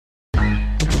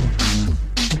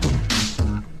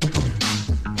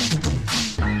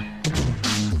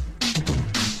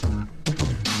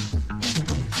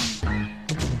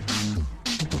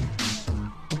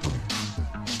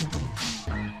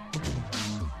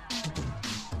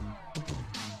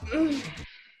You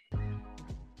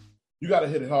gotta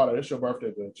hit it harder. It's your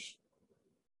birthday, bitch.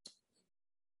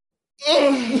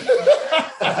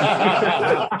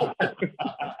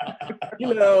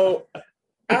 You know,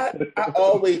 I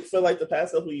always feel like the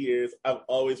past couple of years, I've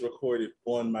always recorded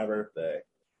on my birthday.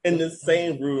 In the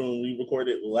same room we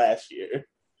recorded last year.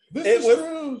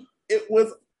 True. It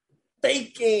was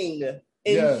baking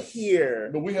in here.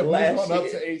 But we have moved on up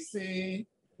to AC.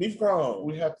 We've grown.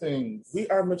 We have things. We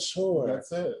are mature.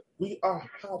 That's it. We are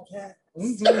hot cats.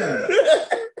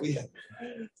 Mm-hmm. Yeah.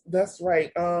 That's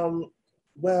right.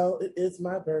 Well, it is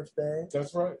my birthday.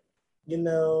 That's right. You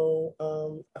know,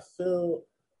 I feel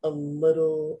a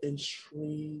little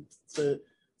intrigued to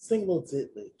sing a little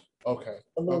diddly. Okay.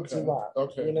 A little doo-wop.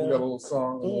 Okay. You know? We got a little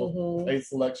song, a little A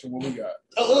selection. What we got?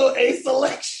 A little A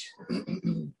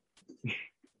selection.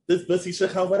 This pussy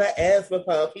should come with an asthma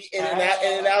pump. He in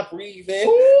and out breathing.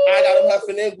 Ooh. I got him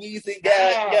huffing and wheezing.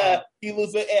 Yeah. He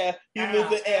losing air. He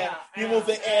losing air.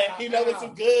 He know it's too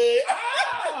good.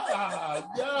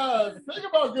 Yes. Think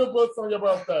about good books on your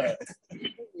birthday.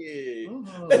 Yeah.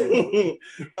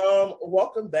 Mm-hmm.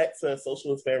 Welcome back to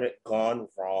Social Experiment Gone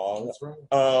Wrong. That's right.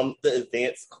 The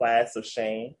advanced class of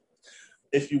shame,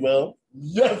 if you will.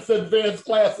 Yes, advanced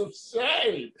class of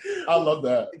shame. I love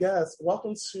that. Yes,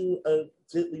 welcome to a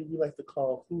diddly we like to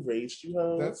call Who Raised You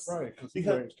Hoes. That's right, because who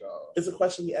raised y'all? It's a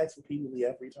question we ask repeatedly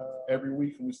every time. Every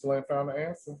week, and we still ain't found the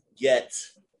answer. Yet.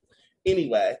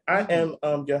 Anyway, I am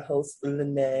your host,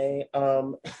 Lene.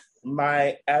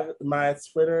 My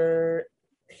Twitter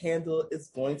handle is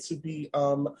going to be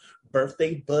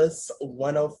Birthday Bus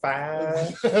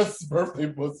 105. Yes, Birthday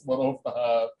Bus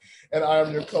 105. And I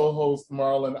am your co-host,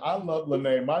 Marlon. I love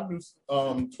Lene. My new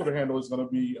Twitter handle is going to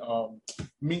be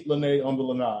Meet Lene on the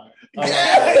Lanai. I like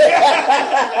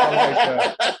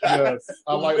that. Yes,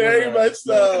 I like very Lene. much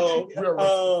so.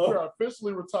 We're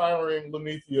officially retiring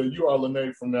Lenethia. You are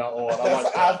Lene from now on. I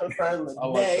like that. I prefer Lene. I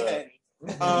like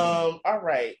that. All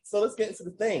right, so let's get into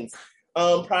the things.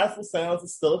 Prideful Sounds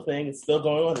is still a thing. It's still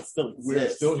going on. It still exists. We're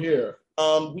still here.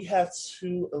 We have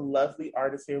two lovely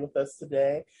artists here with us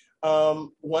today.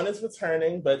 One is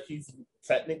returning, but he's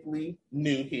technically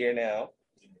new here now.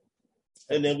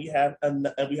 And then we have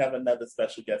another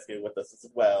special guest here with us as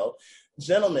well.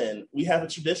 Gentlemen, we have a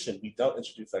tradition. We don't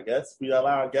introduce our guests. We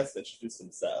allow our guests to introduce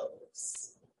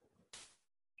themselves.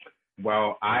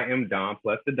 Well, I am Don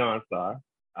Plus the Don Star,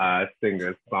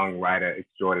 singer, songwriter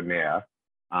extraordinaire.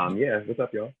 What's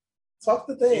up, y'all? Talk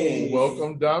the thing.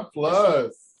 Welcome, Don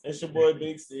Plus. It's your boy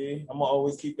Big C. I'm gonna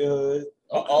always keep it hood.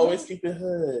 Always keep it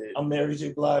hood. I'm Mary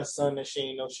J. Blige's son that she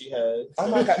ain't know she had. Oh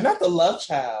my God, not the love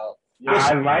child.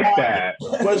 I like that.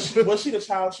 Was she the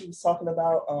child she was talking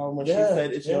about when she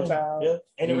said it's your child? Yeah.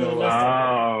 And it really messed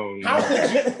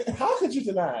up. How could you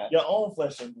deny your own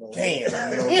flesh and blood? Damn.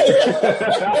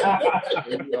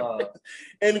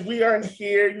 And we are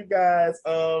here, you guys.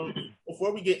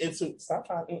 Before we get into stop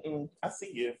trying. I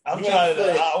see you. I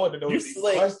want to know these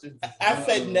questions. I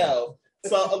said no.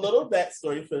 So a little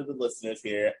backstory for the listeners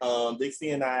here. Dixie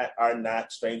and I are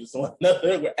not strangers to one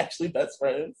another. We're actually best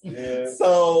friends. Yeah.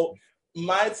 So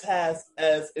my task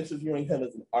as interviewing him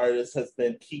as an artist has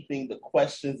been keeping the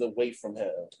questions away from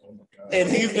him. Oh my God. And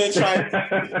he's been trying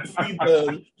to see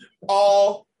them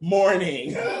all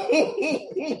morning.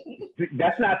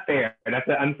 That's not fair. That's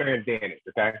an unfair advantage,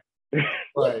 okay?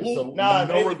 Right. So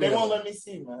they won't let me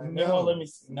see, man. They won't let me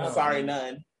see. No. Sorry,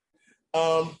 none.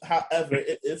 However,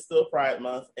 it is still Pride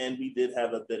Month, and we did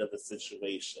have a bit of a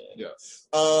situation. Yes.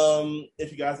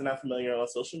 If you guys are not familiar on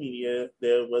social media,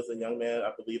 there was a young man,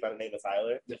 I believe by the name of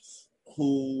Tyler,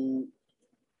 who,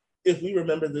 if we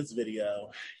remember this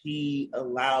video, he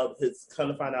allowed come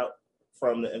to find out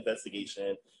from the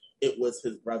investigation, it was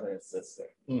his brother and sister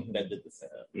that did this to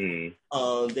him.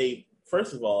 They,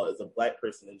 first of all, as a Black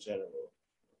person in general,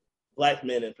 Black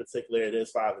men in particular, it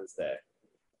is Father's Day.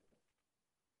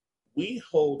 We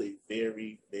hold a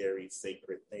very, very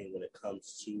sacred thing when it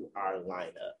comes to our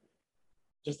lineup.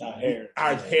 Just our hair.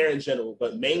 Our hair in general,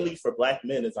 but mainly for Black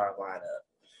men is our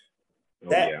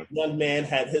lineup. Young man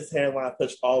had his hairline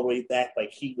pushed all the way back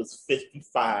like he was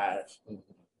 55.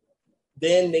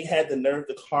 Then they had the nerve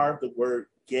to carve the word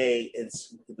gay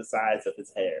into the sides of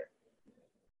his hair.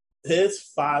 His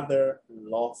father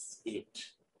lost it.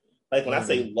 Like when I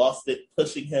say lost it,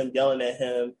 pushing him, yelling at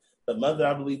him. The mother,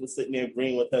 I believe, was sitting there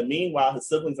agreeing with him. Meanwhile, his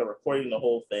siblings are recording the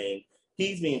whole thing.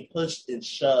 He's being pushed and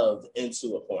shoved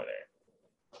into a corner.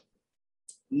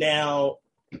 Now,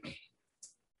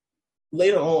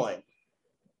 later on,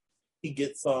 he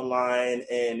gets online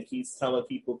and he's telling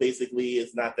people basically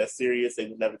it's not that serious. They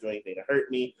would never do anything to hurt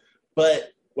me.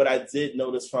 But what I did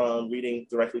notice from reading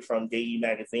directly from Gay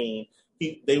magazine,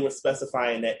 they were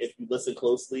specifying that if you listen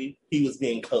closely, he was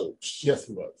being coached. Yes,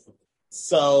 he was.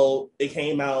 So it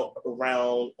came out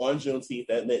around on Juneteenth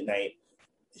at midnight.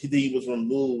 He was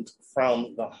removed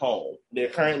from the home. They're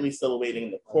currently still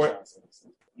awaiting the court.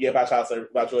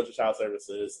 By Georgia Child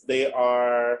Services. They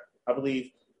are, I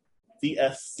believe,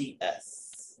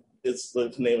 DSCS is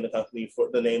the name of the company for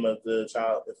the name of the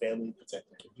child, the family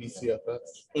protector.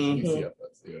 DCFS. Mm-hmm.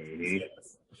 DCFS. Yeah.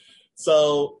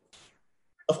 So,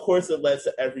 of course, it led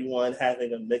to everyone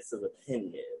having a mix of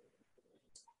opinion.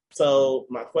 So,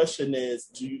 my question is,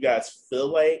 do you guys feel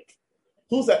like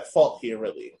who's at fault here,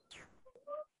 really?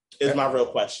 Is my real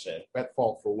question. At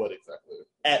fault for what exactly?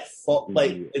 At fault,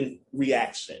 like in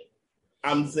reaction.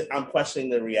 I'm questioning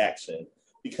the reaction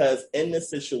because in this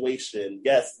situation,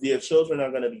 yes, their children are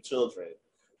going to be children,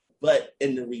 but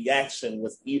in the reaction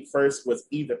was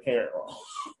either parent wrong.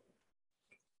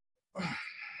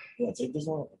 You want to take this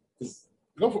one?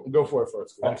 Go for it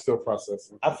first. I'm still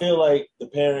processing. I feel like the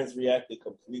parents reacted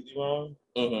completely wrong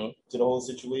Mm-hmm. to the whole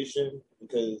situation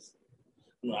because.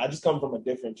 I just come from a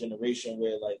different generation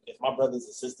where, like, if my brothers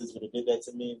and sisters would have did that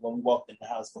to me when we walked in the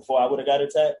house before I would have got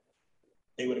attacked,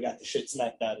 they would have got the shit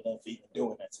smacked out of them for even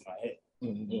doing that to my head.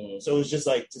 Mm-hmm. So it's just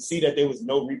like to see that there was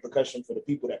no repercussion for the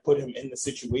people that put him in the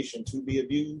situation to be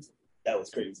abused. That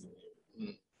was crazy.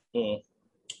 Mm-hmm.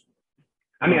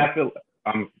 I mean, I feel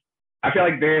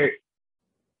like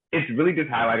it's really just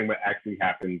highlighting what actually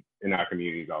happens in our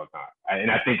communities all the time,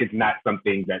 and I think it's not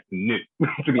something that's new,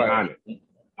 to be honest.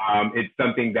 It's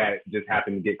something that just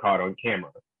happened to get caught on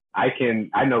camera.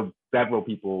 I know several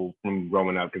people from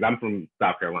growing up, because I'm from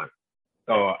South Carolina.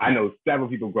 So I know several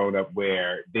people growing up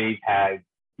where they've had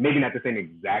maybe not the same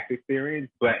exact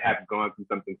experience, but have gone through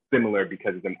something similar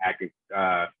because of them acting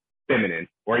feminine.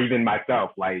 Or even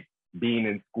myself, like being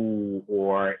in school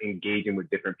or engaging with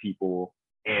different people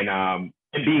and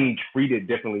being treated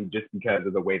differently just because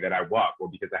of the way that I walk or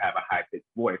because I have a high-pitched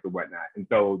voice or whatnot. And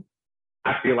so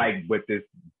I feel like what this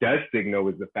does signal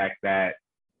is the fact that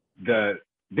there's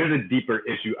a deeper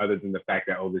issue other than the fact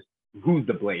that, who's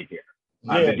the blame here?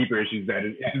 The deeper issue is that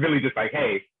it's really just like,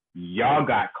 hey, y'all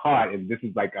got caught, and this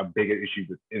is like a bigger issue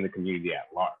in the community at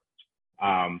large.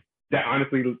 That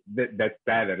honestly, that's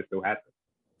sad that it still happens.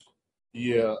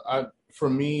 Yeah, for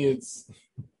me, it's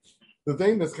the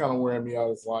thing that's kind of wearing me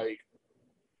out is like,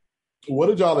 what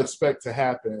did y'all expect to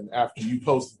happen after you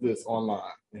posted this online?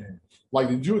 Like,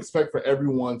 did you expect for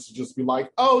everyone to just be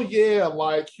like, oh yeah,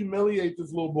 like humiliate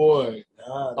this little boy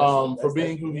for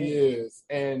being who he is?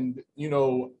 And,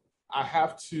 I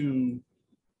have to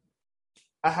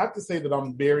say that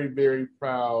I'm very, very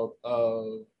proud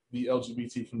of the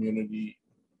LGBT community,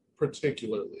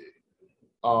 particularly.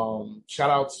 Shout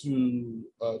out to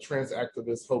trans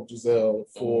activist Hope Giselle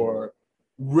for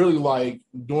really like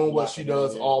doing what she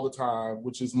does all the time,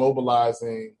 which is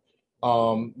mobilizing.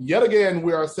 Yet again,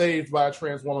 we are saved by a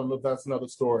trans woman, but that's another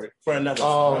story For another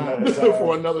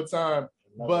time.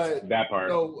 But that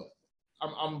part,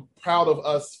 I'm proud of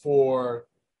us for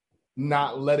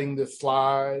not letting this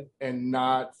slide and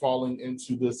not falling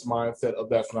into this mindset of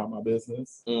that's not my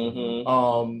business.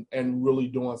 Mm-hmm. And really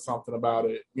doing something about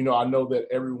it. I know that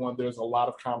there's a lot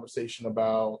of conversation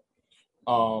about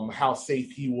how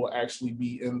safe he will actually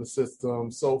be in the system,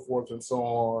 so forth and so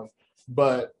on.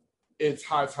 But it's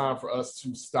high time for us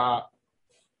to stop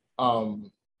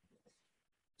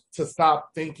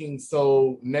thinking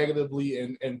so negatively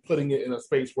and putting it in a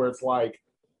space where it's like,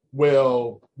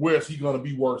 well, where's he going to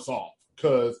be worse off?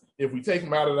 Because if we take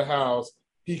him out of the house,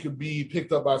 he could be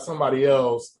picked up by somebody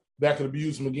else that could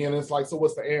abuse him again. And it's like, so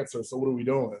what's the answer? So what are we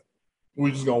doing?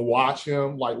 We're just going to watch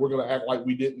him? Like, we're going to act like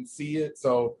we didn't see it?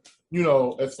 So,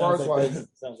 as far as like...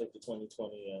 Sounds like the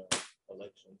 2020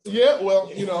 election. Yeah, well,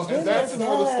 and that's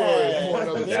another story.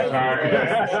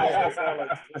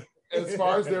 As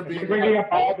far as there being... bringing up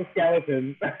all the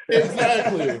skeletons.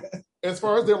 Exactly. As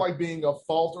far as there like being a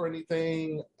fault or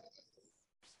anything...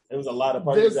 There was a lot of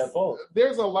parties at fault.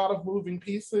 There's a lot of moving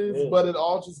pieces, but it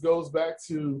all just goes back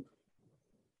to,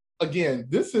 again,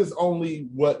 this is only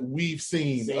what we've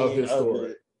seen of his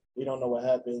story. We don't know what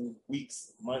happened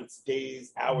weeks, months,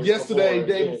 days, hours yesterday,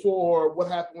 day before, what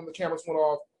happened when the cameras went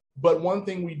off. But one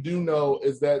thing we do know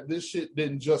is that this shit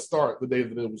didn't just start the day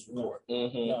that it was recorded.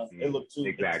 No, it looked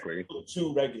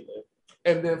too regular.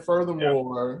 And then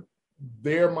furthermore,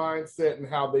 their mindset and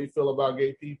how they feel about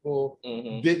gay people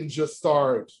didn't just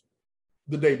start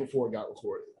the day before it got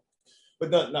recorded. But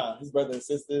no, his brother and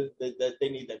sister, they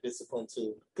need that discipline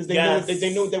too, because they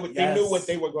knew what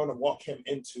they were going to walk him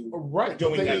into. Right,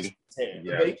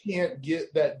 they can't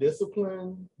get that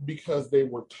discipline because they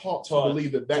were taught to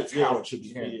believe that that's how it should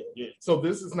be handled. So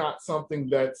this is not something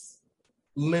that's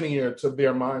linear to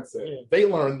their mindset. Yeah. They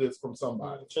learned this from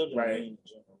somebody. Children, right?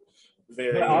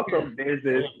 But also, there's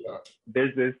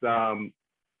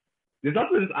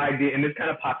also this idea, and this kind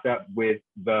of popped up with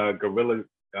the Gorilla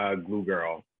Glue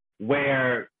Girl,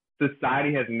 where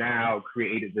society has now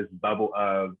created this bubble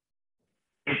of,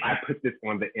 if I put this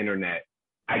on the internet,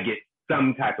 I get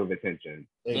some type of attention.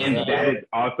 And that is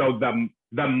also the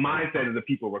mindset of the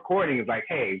people recording is like,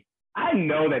 hey, I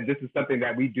know that this is something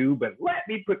that we do, but let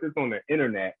me put this on the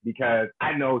internet because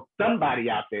I know somebody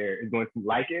out there is going to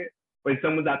like it, but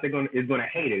someone's out there is going to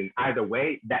hate it. And either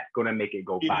way, that's going to make it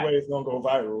go viral. Either way, it's going to go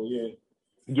viral, yeah.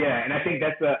 Yeah, and I think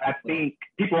I think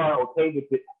people are okay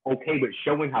with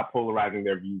showing how polarizing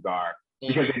their views are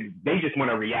because they just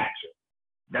want a reaction.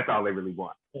 That's all they really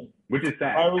want, which is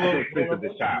sad at the expense of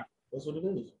this child. That's what it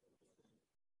is.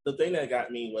 The thing that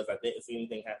got me was I didn't see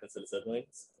anything happen to the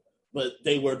siblings, but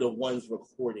they were the ones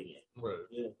recording it. Right.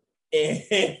 Yeah.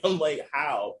 And I'm like,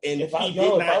 how? And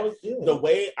the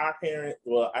way our parents,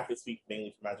 well, I can speak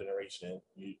mainly for my generation.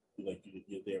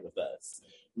 You're there with us.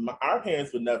 Our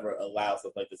parents would never allow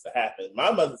stuff like this to happen.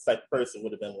 My mother's type of person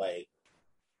would have been like,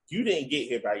 you didn't get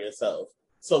here by yourself.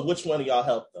 So which one of y'all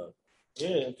helped them?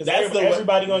 Yeah, because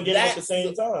everybody gonna get it at the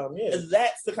same time. Yeah,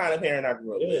 that's the kind of parent I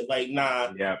grew up with. Like,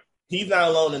 nah, he's not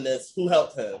alone in this. Who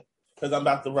helped him? Because I'm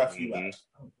about to rough you out.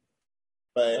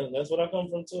 But that's what I come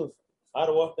from too. I'd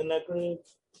have walked in that crib.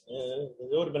 It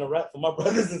would have been a wrap for my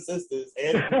brothers and sisters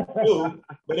and you,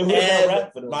 but it would have been a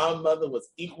wrap for them. My mother was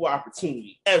equal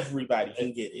opportunity. Everybody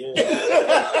can get it.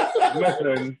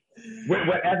 Listen,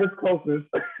 whatever's closest.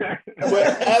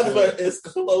 Whatever is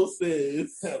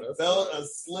closest. Belt, a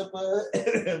slipper,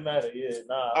 it doesn't matter. Yeah,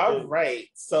 All right.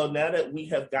 So now that we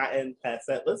have gotten past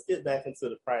that, let's get back into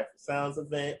the Pride for Sounds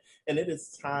event, and it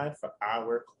is time for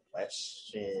our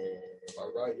question.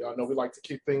 All right, y'all know we like to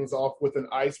kick things off with an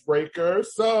icebreaker.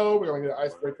 So we're going to get an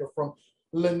icebreaker from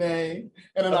Lene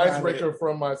and an icebreaker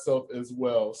from myself as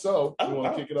well. So you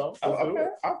want to kick it off? Okay.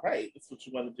 All right. That's what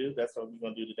you want to do. That's what we're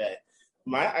going to do today.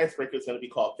 My icebreaker is going to be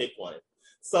called Pick One.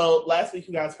 So last week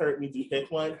you guys heard me do Pick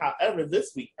One. However,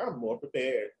 this week I'm more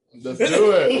prepared. Let's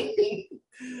do it.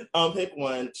 Pick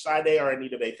one. Sade or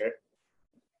Anita Baker?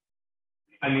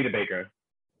 Anita Baker.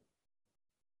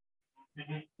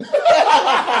 I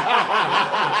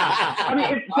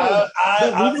mean,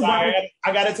 I'm sorry.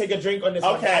 I gotta take a drink on this.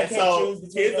 Okay, so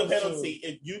here's the penalty: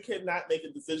 if you cannot make a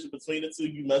decision between the two,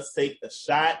 you must take a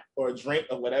shot or a drink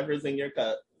or whatever is in your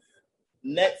cup.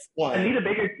 Next one. Anita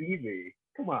Baker's easy.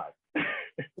 Come on.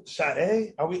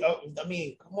 Sade? Are we? I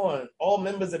mean, come on. All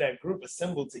members of that group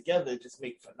assembled together just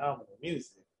make phenomenal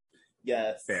music.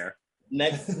 Yes. Fair.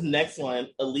 Next one.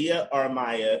 Aaliyah or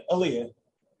Maya? Aaliyah.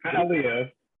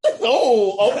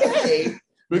 Oh, okay.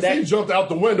 But he jumped out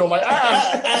the window like,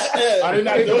 I did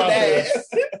not think about this.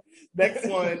 Next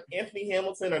one, Anthony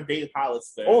Hamilton or Dave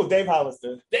Hollister? Oh, Dave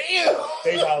Hollister. Damn.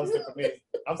 Dave Hollister for me.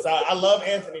 I'm sorry. I love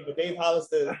Anthony, but Dave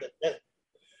Hollister.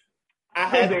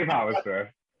 Dave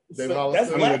Hollister.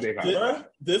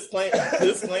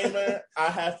 Disclaimer, I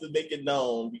have to make it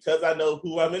known because I know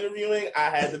who I'm interviewing. I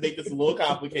had to make this a little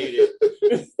complicated.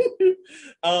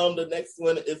 The next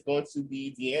one is going to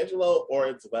be D'Angelo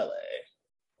or Dwele.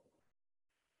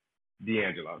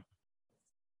 D'Angelo.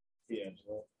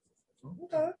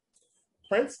 Okay.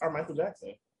 Prince or Michael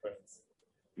Jackson? Prince.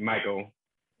 Michael.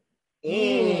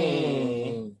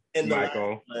 And the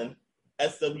Michael. last one,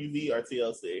 SWV or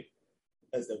TLC?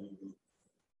 SWV.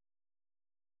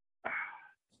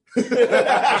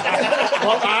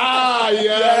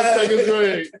 Yes, take a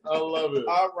drink. I love it.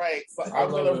 All right, so I'm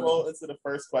going to roll into the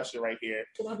first question right here.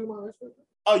 Can I do my icebreaker?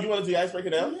 Oh, you want to do the icebreaker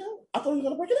now? Yeah. I thought you were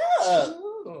going to break it up.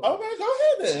 Oh. Okay, go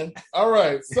ahead then. All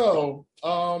right, so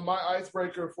my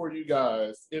icebreaker for you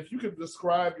guys. If you could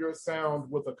describe your sound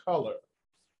with a color,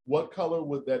 what color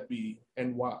would that be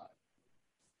and why?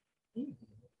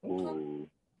 Ooh.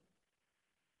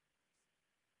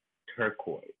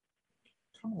 Turquoise.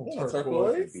 Come on,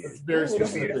 turquoise. It's very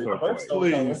specific.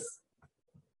 Please.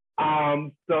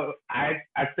 So I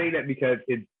say that because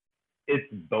it's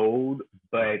bold,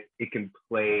 but it can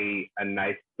play a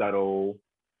nice subtle,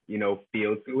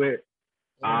 feel to it.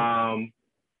 And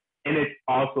it's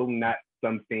also not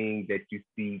something that you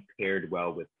see paired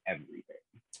well with everything.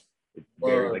 It's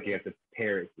very like you have to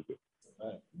pair it with it.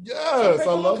 Yes,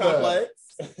 I love that.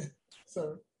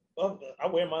 Sir. I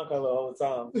wear my color all the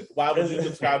time. Why would you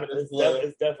describe it as blue?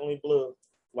 It's definitely blue.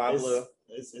 Why blue?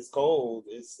 It's cold.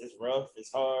 It's rough.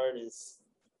 It's hard. It's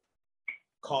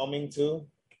calming too.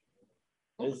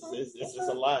 It's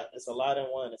a lot. It's a lot in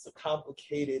one. It's a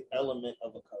complicated element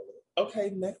of a color.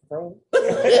 Okay, next, bro.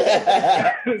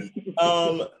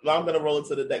 I'm gonna roll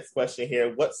into the next question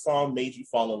here. What song made you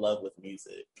fall in love with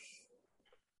music?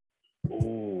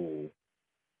 Ooh,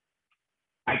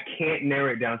 I can't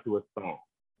narrow it down to a song.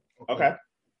 Okay,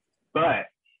 but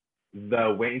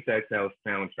the Waiting to Exhale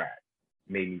soundtrack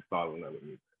made me fall in love with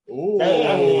music. Ooh,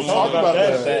 talk about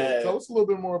that. Tell us a little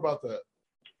bit more about that.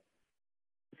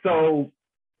 So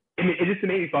it just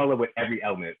made me fall in love with every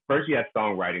element. First, you have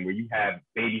songwriting, where you have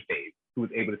Babyface, who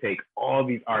was able to take all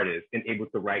these artists and able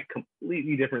to write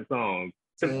completely different songs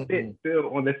to fit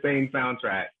still on the same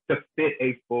soundtrack to fit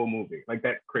a full movie. Like,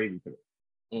 that's crazy to me.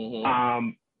 Mm-hmm.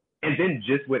 And then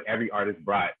just what every artist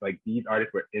brought. Like, these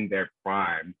artists were in their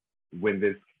prime when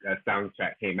this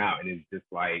soundtrack came out, and it's just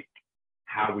like,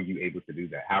 how were you able to do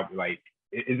that? How, like,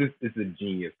 it's a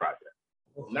genius project.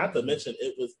 Not to mention,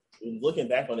 it was, looking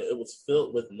back on it, it was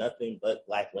filled with nothing but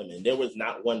Black women. There was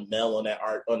not one male on that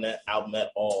album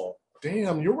at all.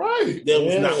 Damn, you're right. There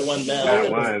was not one male.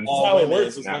 Not one. That's how it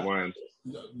works. Not one.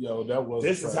 Yo, that was.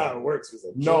 This is how it works.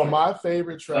 No, my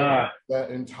favorite track that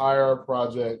entire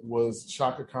project was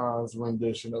Chaka Khan's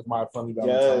rendition of My Funny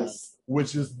Valentine,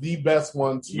 which is the best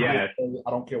one. I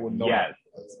don't care what nobody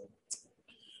says.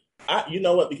 You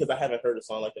know what? Because I haven't heard a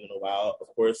song like that in a while. Of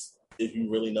course, if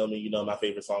you really know me, you know my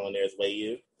favorite song on there is "Way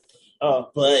You."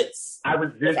 But I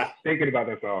was just thinking about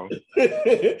that song.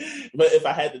 But if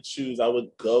I had to choose, I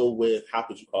would go with "How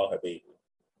Could You Call Her Baby."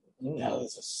 That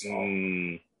was a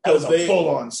song. That was a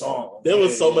full-on song. There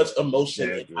was so much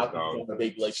emotion in "How Could You Call Her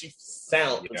Baby." Like, she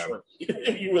sound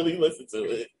if you really listen to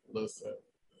it. Listen,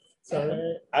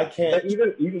 so, I can't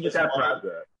even with that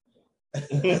project.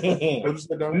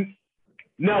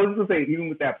 No, I was gonna say, even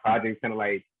with that project, it's kind of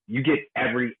like you get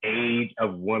every age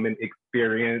of woman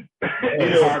experience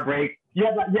in heartbreak. You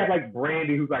have like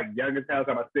Brandy, who's like young as hell,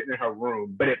 talking about sitting in her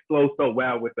room, but it flows so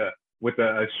well with a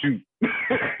shoot.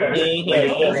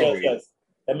 Yes.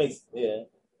 That makes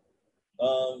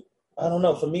I don't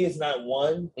know. For me, it's not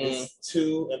one. It's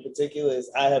two in particular. It's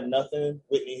 "I Have Nothing,"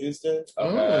 Whitney Houston,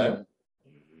 and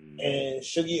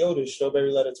Shuggie Otis,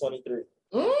 "Strawberry Letter 23."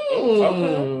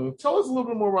 Tell us a little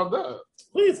bit more about that.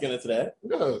 Please get into that.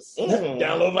 Yes.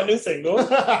 Download my new single.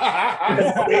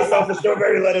 Based off of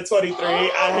 "Strawberry Letter 23."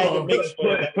 I had to make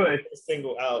sure that I put the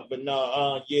single out. But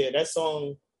no, that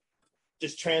song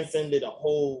just transcended a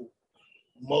whole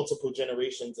multiple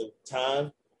generations of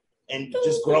time. And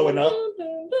just growing up,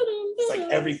 it's like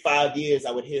every 5 years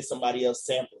I would hear somebody else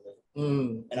sample it.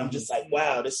 And I'm just like,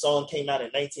 wow, this song came out in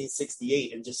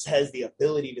 1968 and just has the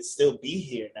ability to still be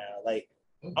here now. Like,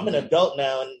 I'm an adult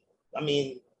now, and I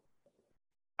mean,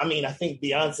 I think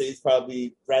Beyonce's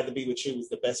probably "Rather Be With You" was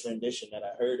the best rendition that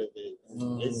I heard of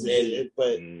it.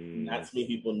 But not too many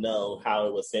people know how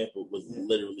it was sampled. Was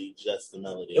literally just the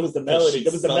melody. It was the melody.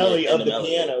 It was the melody of the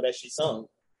piano that she sung.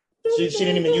 She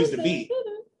didn't even use the beat.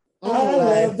 I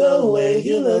like the way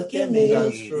you look at me.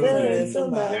 That's true. Into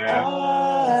my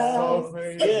eyes.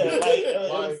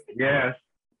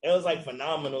 It was like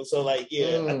phenomenal. So like,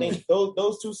 I think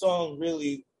those two songs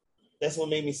really, that's what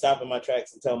made me stop in my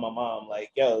tracks and tell my mom, like,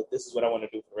 yo, this is what I want to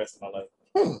do for the rest of my life.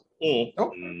 Okay.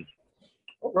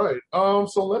 All right.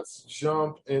 So let's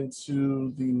jump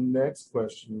into the next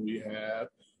question we have.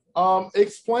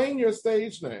 Explain your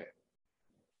stage name.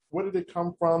 Where did it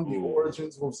come from? The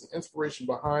origins, what was the inspiration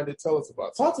behind it? Tell us about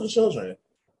it. Talk to the children.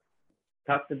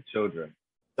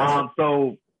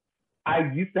 So I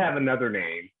used to have another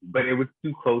name, but it was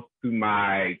too close to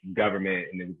my government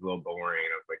and it was a little boring.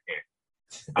 I was like,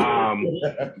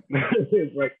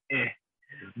 it's like,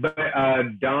 But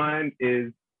Don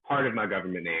is part of my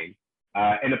government name.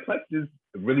 And the Plex just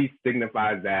really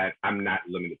signifies that I'm not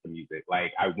limited to music.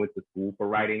 Like, I went to school for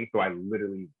writing, so I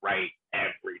literally write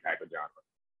every type of genre.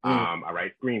 I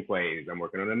write screenplays. I'm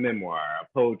working on a memoir, a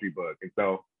poetry book. And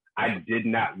so I did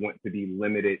not want to be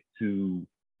limited to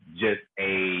just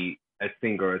a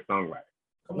singer or a songwriter.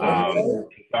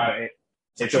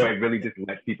 So it really just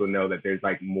lets people know that there's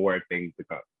like more things to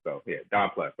come. So yeah, Don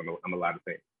Plus, I'm allowed to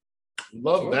say.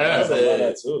 Love that. I love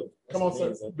that too. Come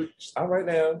on, sir. All right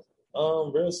now.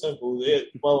 Real simple.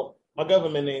 Well, my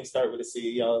government name start with a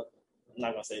C, y'all. I'm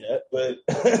not gonna say that, but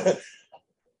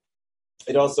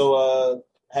it also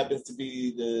happens to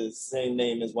be the same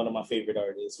name as one of my favorite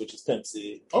artists, which is Pimp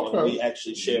C. Okay. And we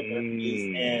actually share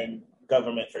birthdays and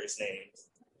government first names.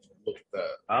 Look at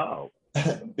that. Oh.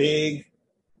 Biggie.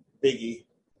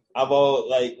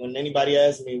 When anybody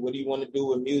asks me, what do you want to do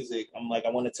with music? I'm like, I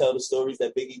want to tell the stories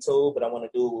that Biggie told, but I want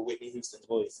to do it with Whitney Houston's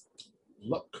voice.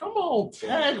 Look, come on,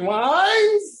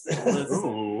 taglines.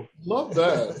 Ooh. Love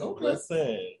that. Okay.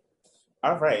 Listen.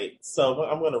 All right, so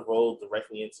I'm gonna roll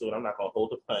directly into it. I'm not gonna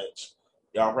hold the punch.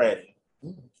 Y'all ready?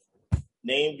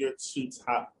 Name your 2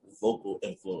 top vocal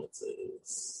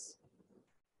influences.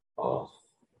 Oh,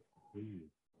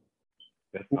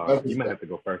 That's hard. You might have to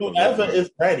go first. Whoever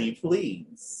is ready,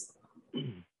 please.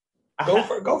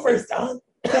 go first, Don.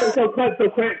 So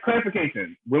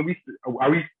clarification. Are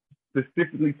we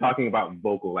specifically talking about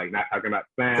vocal, like not talking about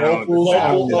sound? Vocal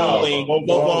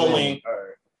only.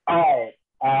 Oh,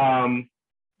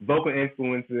 vocal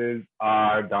influences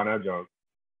are Donnell Jones,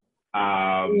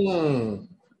 Tevin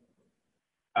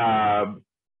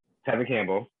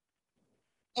Campbell,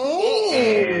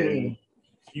 and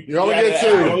you only get 2.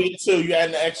 You only get 2. You add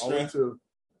an extra. Only 2.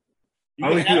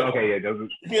 Only 2. Okay, yeah, those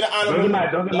get an honorable.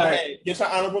 Those are my. Get your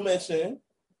honorable mention.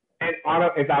 And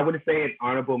if I were to say an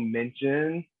honorable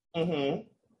mention,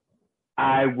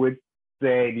 I would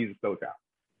say Musiq Soulchild.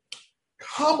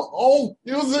 Come on,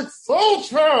 Musiq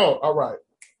Soulchild. All right.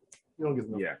 You don't get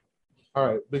enough. Yeah. All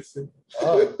right, Big C.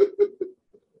 I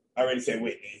already said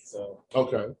Whitney, so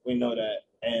okay, we know that.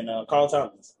 And Carl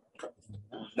Thomas.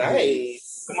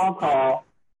 Nice. Come on, Carl.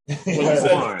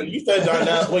 When you said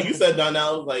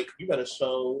Donnell, like, you gotta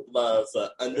show love's an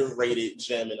underrated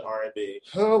gem in R&B.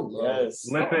 Yes.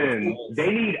 Listen,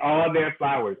 they need all their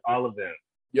flowers, all of them.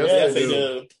 Yes, they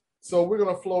do. So we're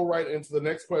gonna flow right into the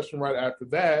next question right after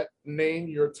that. Name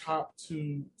your top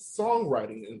 2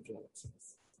 songwriting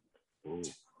influences.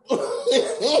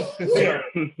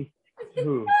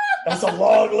 That's a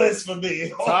long list for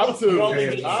me. Top 2.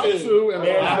 Top 2 and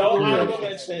no honorable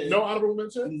mention. No honorable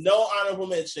mention? No honorable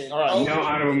mention. All right. No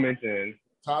honorable mention.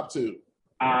 Top 2.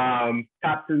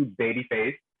 Top 2,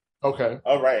 Babyface. Okay.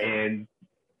 All right. And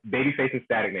Babyface and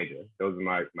Static Major. Those are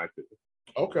my 2.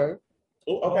 Okay.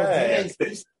 Okay.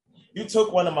 You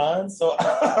took one of mine, so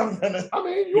I'm gonna. I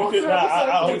mean, I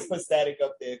always put Static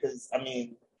up there because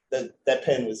that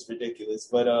pen was ridiculous.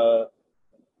 But I'm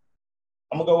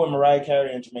gonna go with Mariah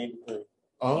Carey and Jermaine Dupri.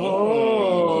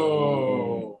 Oh,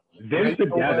 them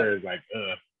together is like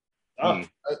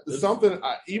something.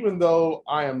 Even though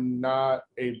I am not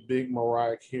a big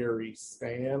Mariah Carey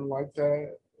stan like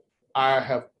that, I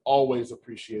have always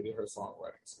appreciated her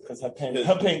songwriting because her pen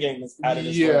game is out of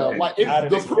this world. Like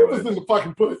the proof is in the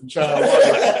fucking pudding, child.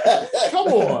 Come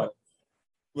on.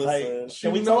 Listen,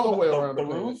 can we talk about the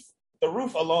roof? The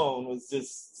roof alone was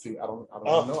just. See, I don't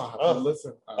know. I have to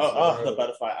listen. The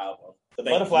Butterfly album. The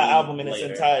Butterfly album in its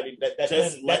entirety. That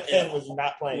pen was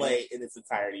not playing. Play in its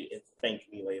entirety and thank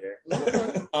me later.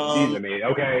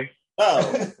 Okay.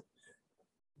 Oh,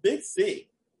 Big C,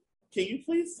 can you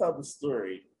please tell the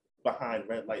story behind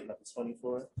Red Light Number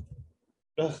 24?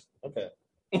 Okay.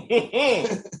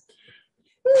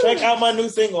 Check out my new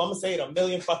single. I'm gonna say it a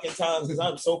million fucking times because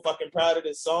I'm so fucking proud of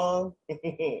this song.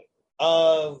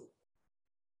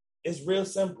 It's real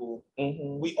simple.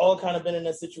 We all kind of been in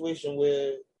a situation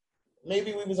where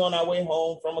maybe we was on our way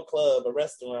home from a club, a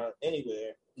restaurant,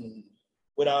 anywhere,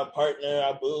 with our partner,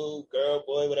 our boo, girl,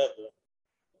 boy, whatever.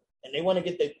 And they want to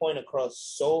get their point across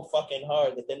so fucking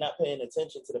hard that they're not paying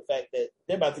attention to the fact that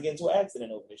they're about to get into an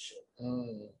accident over this shit.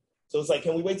 So it's like,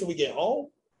 can we wait till we get home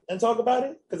and talk about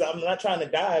it? Because I'm not trying to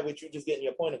die with you just getting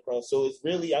your point across. So it's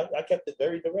really, I kept it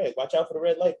very direct. Watch out for the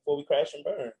red light before we crash and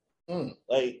burn.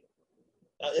 Like,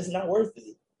 it's not worth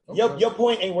it. Okay. Your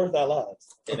point ain't worth our lives.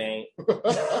 It ain't.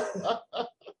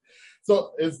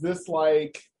 So is this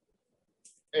like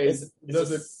it's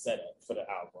a setup for the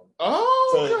album? Oh,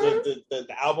 so okay.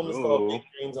 the album is called Big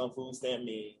Dreams on Food Stamp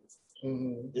Means.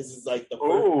 This is like the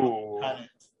first kind of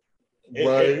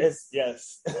it's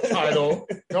title.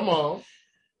 Come on.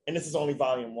 And this is only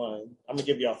volume 1. I'm gonna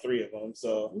give y'all 3 of them.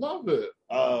 So love it.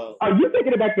 You're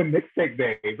taking it back to mixtape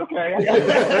days, okay?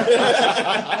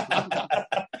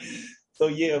 So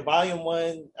yeah, volume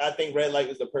 1. I think Red Light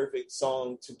was the perfect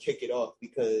song to kick it off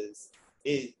because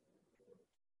it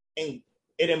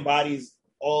embodies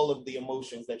all of the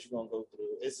emotions that you're gonna go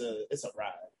through. It's a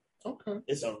ride. Okay.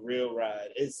 It's a real ride.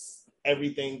 It's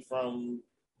everything from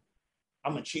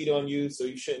I'm gonna cheat on you, so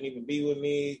you shouldn't even be with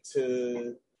me,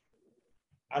 to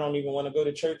I don't even want to go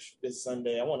to church this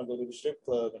Sunday. I want to go to the strip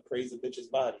club and praise a bitch's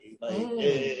body. Like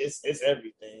it's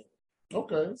everything.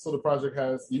 Okay, so the project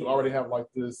you already have like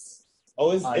this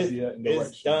idea and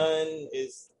direction. It's done.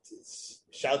 It's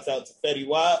shouts out to Fetty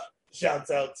Wap.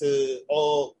 Shouts out to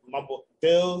all my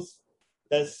Bills.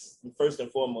 That's first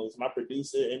and foremost. My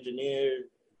producer, engineer,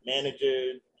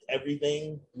 manager,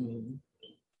 everything.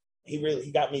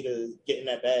 He got me to get in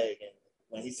that bag, and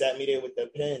when he sat me there with the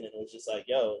pen, and it was just like,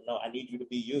 yo, no, I need you to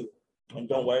be you. And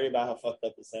don't worry about how fucked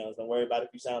up it sounds. Don't worry about if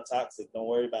you sound toxic. Don't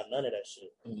worry about none of that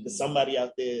shit. Because somebody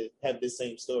out there have this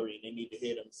same story and they need to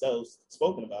hear themselves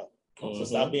spoken about. So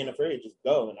stop being afraid. Just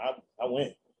go. And I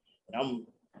went. And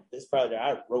this project,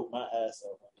 I wrote my ass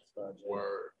off on this project.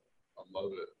 Word. I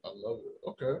love it.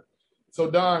 Okay. So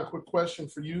Don, quick question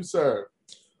for you, sir.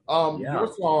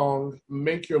 Your song,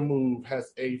 Make Your Move,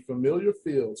 has a familiar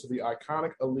feel to the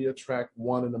iconic Aaliyah track,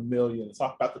 1 in a Million.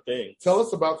 Talk about the thing. Tell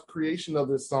us about the creation of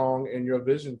this song and your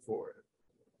vision for it.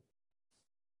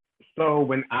 So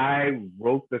when I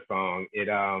wrote the song, it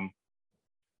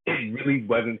really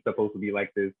wasn't supposed to be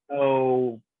like this,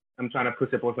 oh, I'm trying to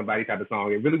push up on somebody type of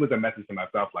song. It really was a message to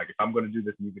myself. Like, if I'm going to do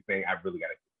this music thing, I really got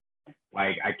to do it.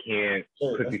 Like, I can't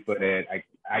pussyfoot it.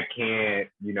 I can't,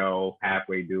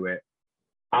 halfway do it.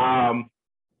 Aaliyah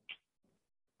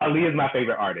is my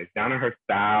favorite artist. Down in her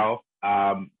style,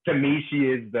 to me, she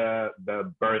is the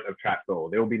birth of trap soul.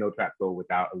 There will be no trap soul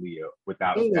without Aaliyah,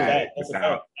 without Static,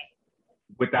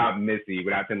 without Missy,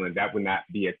 without Timbaland. That would not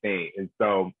be a thing. And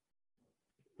so,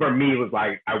 for me, it was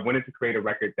like I wanted to create a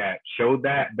record that showed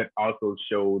that, but also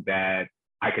showed that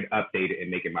I could update it and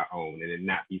make it my own, and it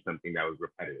not be something that was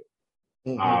repetitive.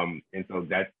 And so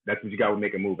that's what you got with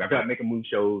Make a Move. I feel like Make a Move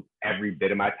shows every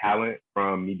bit of my talent,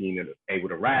 from me being able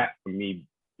to rap, from me,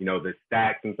 the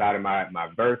stacks inside of my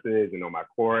verses and on my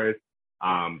chorus,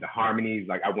 the harmonies.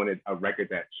 Like, I wanted a record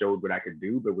that showed what I could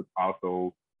do, but was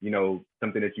also,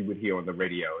 something that you would hear on the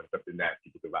radio and something that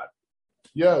people could vibe to.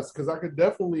 Yes, because I could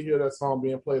definitely hear that song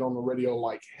being played on the radio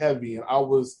like heavy, and I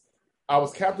was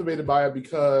captivated by it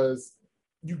because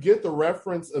you get the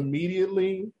reference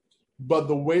immediately, but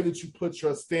the way that you put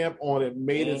your stamp on it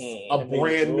made it a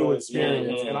brand new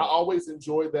experience. And I always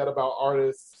enjoyed that about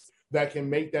artists that can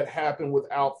make that happen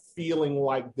without feeling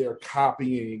like they're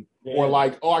copying or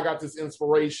like, oh, I got this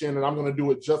inspiration and I'm going to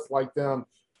do it just like them.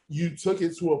 You took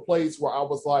it to a place where I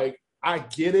was like, I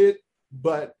get it,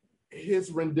 but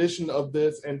his rendition of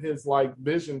this and his like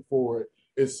vision for it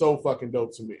is so fucking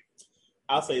dope to me.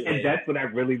 I'll say that. And that's what I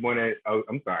really wanted. Oh,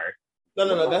 I'm sorry. No,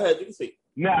 go ahead. You can speak.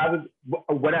 No,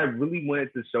 what I really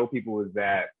wanted to show people is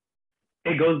that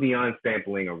it goes beyond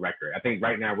sampling a record. I think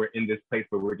right now we're in this place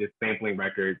where we're just sampling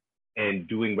records and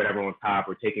doing whatever on top,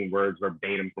 or taking words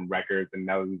verbatim from records and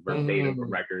melodies verbatim from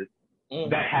records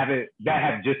that have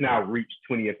just now reached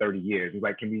 20 or 30 years. It's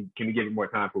like, can we give it more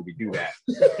time before we do that?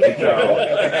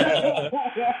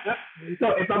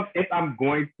 So if I'm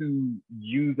going to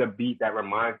use a beat that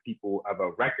reminds people of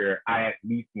a record, I at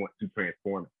least want to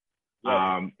transform it.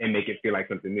 And make it feel like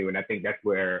something new. And I think that's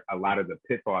where a lot of the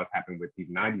pitfalls happen with these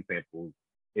 90s samples,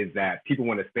 is that people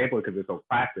want to sample it because it's so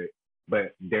classic,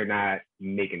 but they're not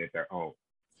making it their own.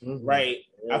 Right.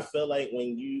 Yeah. I feel like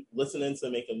when you listening to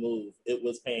Make a Move, it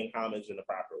was paying homage in the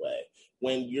proper way.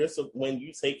 When you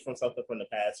take from something from the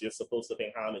past, you're supposed to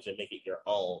pay homage and make it your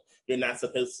own. You're not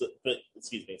supposed to flip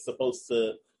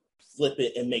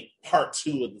it and make part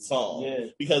 2 of the song. Yeah.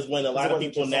 Because when a lot of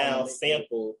people now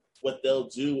sample, what they'll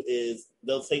do is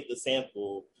they'll take the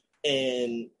sample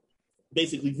and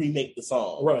basically remake the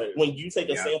song. Right. When you take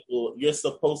a sample, you're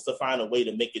supposed to find a way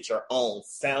to make it your own,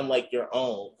 sound like your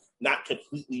own, not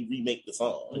completely remake the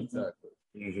song. Exactly.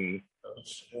 Get me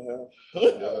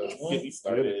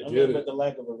started. With the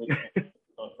lack of original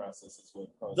thought process is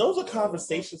what those are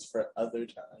conversations for other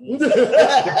times. That's a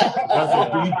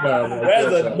deep time.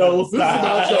 That's a no This is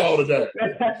about y'all today.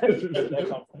 that comes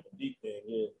from a deep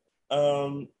thing,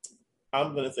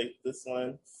 I'm going to take this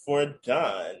one for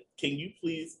Don. Can you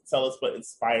please tell us what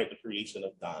inspired the creation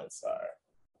of Dawnstar?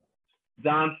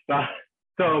 Dawnstar.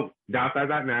 So,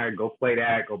 Dawnstar.net, go play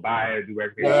that, go buy it, do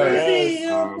everything. You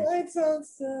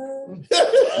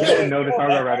didn't know the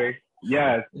song already.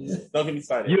 Yes. Don't get me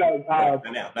started. Not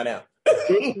now.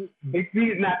 Big C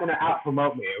is not going to out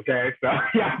promote me, okay? So,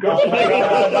 yeah, go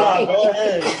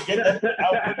ahead. Get that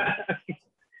out.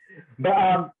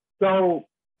 But, so,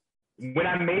 when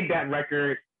I made that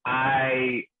record,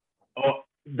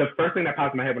 the first thing that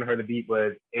popped in my head when I heard the beat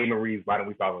was A. Marie's "Why Don't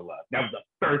We Fall in Love." That was the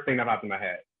first thing that popped in my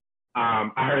head.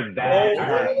 I heard that. I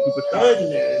heard Superstar.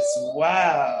 Goodness,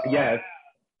 wow. Yes.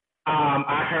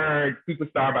 I heard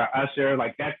Superstar by Usher.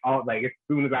 Like, that's all. Like, as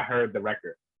soon as I heard the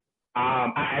record,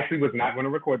 I actually was not going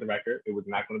to record the record. It was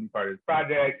not going to be part of this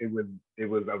project. It was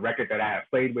a record that I had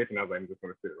played with, and I was like, I'm just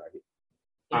going to sit right here.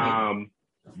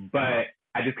 But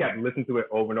I just kept listening to it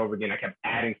over and over again. I kept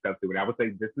adding stuff to it. I would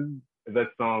say this is the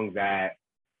song that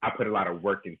I put a lot of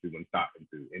work into and thought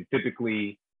into. And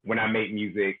typically, when I make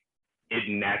music, it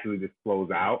naturally just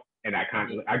flows out. And I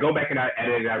go back and I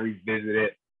edit it, I revisit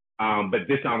it. But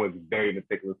this song was very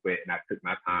meticulous with it, and I took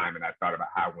my time and I thought about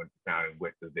how I wanted to sound and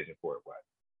what the vision for it was.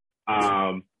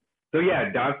 So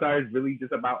yeah, Dawnstar is really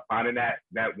just about finding that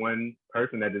one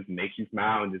person that just makes you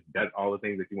smile and just does all the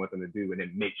things that you want them to do, and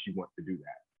it makes you want to do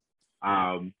that.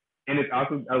 and it's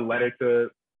also a letter to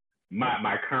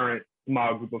my current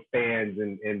small group of fans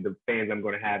and the fans I'm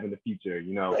going to have in the future.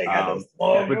 You know,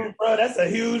 small group, bro. That's a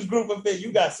huge group of fans.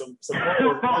 You got some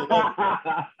support.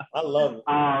 I love it.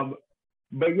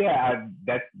 But yeah,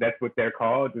 that's what they're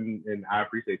called, and I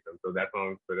appreciate them. So that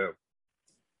song's for them.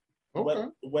 Okay.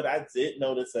 What I did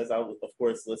notice as I was, of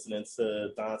course, listening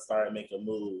to Don Star Make a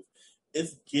Move,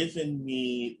 it's giving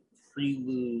me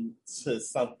prelude to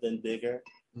something bigger.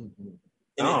 Mm-hmm.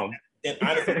 And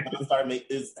honestly, Don Star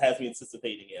has me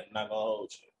anticipating it. I'm not gonna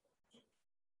hold you.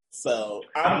 So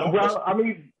I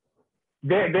mean,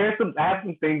 there's some I have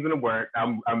some things in the work.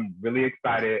 I'm really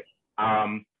excited.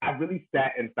 I really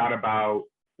sat and thought about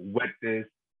what this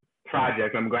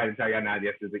project. I'm going to tell y'all now.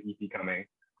 Yes, there's an EP coming.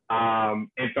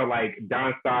 And so like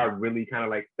Don Star really kind of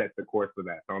like set the course for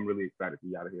that. So I'm really excited for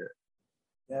y'all to hear it.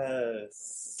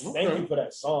 Yes. Thank you for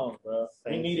that song, bro.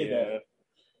 We needed that.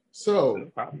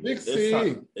 So, Big C.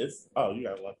 You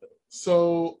got one.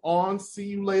 So on See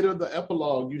You Later, the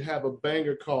epilogue, you have a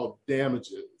banger called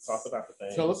Damages. Talk about the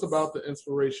thing. Tell us about the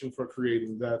inspiration for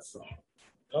creating that song.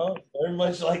 Oh, very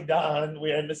much like Don,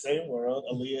 we're in the same world.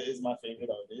 Aaliyah is my favorite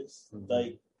artist. Mm-hmm.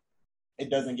 Like, it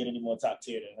doesn't get any more top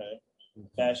tier than her.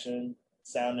 Mm-hmm. Fashion,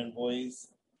 sound and voice,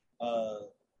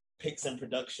 picks and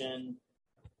production,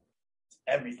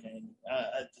 everything.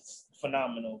 It's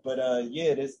phenomenal. But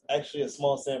there's actually a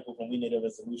small sample from We Need a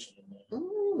Resolution in there.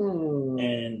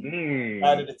 And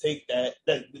I decided to take that.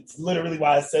 It's literally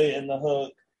why I say it in the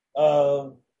hook.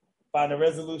 Find a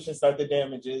resolution, start the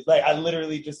damages. Like I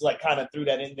literally just like kind of threw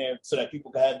that in there so that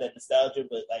people could have that nostalgia.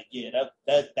 But like,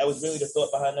 that was really the thought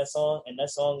behind that song. And that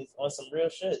song is on some real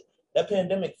shit. That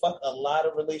pandemic fucked a lot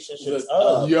of relationships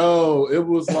up. Yo, it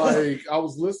was like, I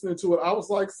was listening to it. I was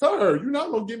like, sir, you're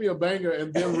not going to give me a banger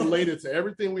and then relate it to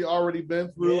everything we already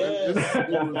been through. Yeah, that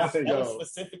was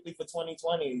specifically for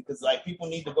 2020 because like people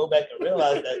need to go back and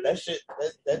realize that shit,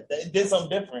 that it did something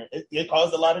different. It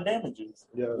caused a lot of damages.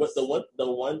 Yeah. The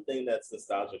one thing that's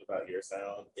nostalgic about your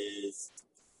sound is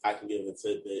I can give a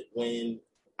tidbit. When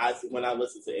I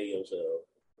listen to Ayo Joe,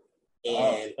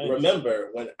 and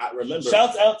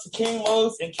shouts out to King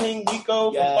Mos and King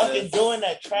Nico for fucking doing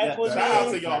that track with me. Shout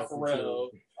out to y'all for real.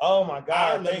 Oh my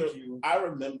god, thank you. I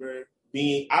remember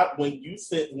when you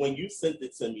sent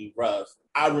it to me, rough.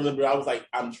 I remember I was like,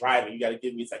 I'm driving. You got to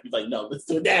give me a second. He's like, no, let's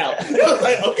do it now. I was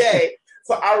like, okay.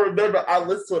 So I remember I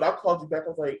listened to it. I called you back. I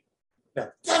was like, now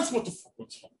that's what the fuck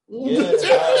was wrong. Yeah,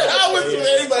 I was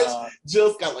very much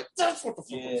Jill Scott like that's what the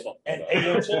fuck was wrong. And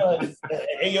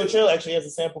Ayo Chill actually has a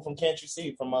sample from Can't You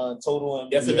See from Total and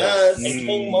yes it does. And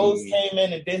King Mos came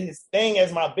in and did his thing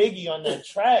as my biggie on that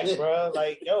track, bro.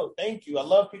 Like, yo, thank you. I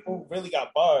love people who really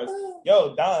got bars.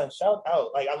 Yo, Don, shout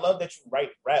out. Like, I love that you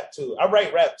write rap too. I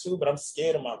write rap too, but I'm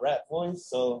scared of my rap voice,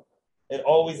 so it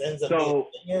always ends up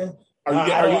being. Are you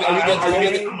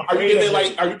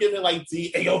giving like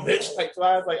D Ayo bitch type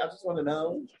vibes? Like I just want to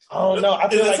know. Oh no, I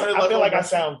feel like I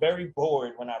sound very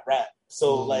bored when I rap.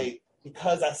 So like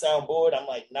because I sound bored, I'm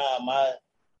like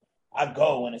I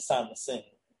go when it's time to sing.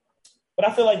 But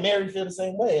I feel like Mary feel the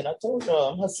same way, and I told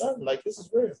y'all I'm her son. Like this is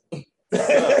real.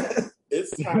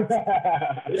 It's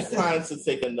time to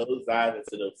take a nosedive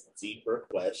into those deeper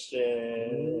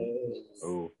questions.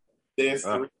 Oh,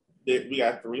 we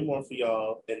got 3 more for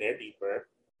y'all, and they're deeper.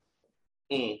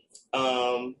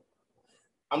 I'm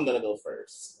gonna go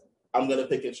first. I'm gonna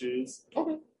pick and choose.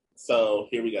 Okay. So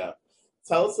here we go.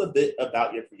 Tell us a bit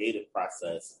about your creative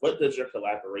process. What does your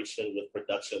collaboration with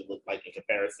production look like in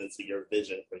comparison to your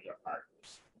vision for your art?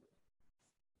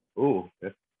 Ooh,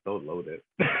 that's so loaded.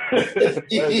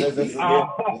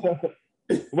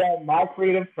 Well, my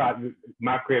creative process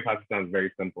sounds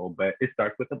very simple, but it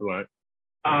starts with a blunt.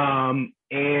 And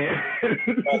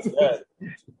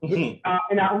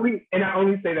I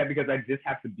only say that because I just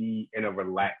have to be in a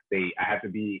relaxed state. I have to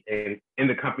be in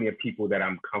the company of people that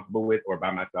I'm comfortable with or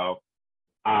by myself.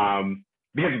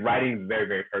 Because writing is very,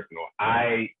 very personal.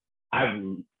 I've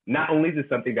not only is it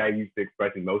something that I use to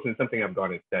express emotion, something I've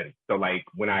gone and studied. So like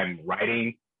when I'm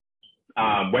writing,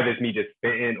 whether it's me just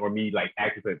spitting or me like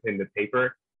actually putting pen to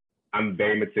paper, I'm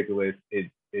very meticulous. It's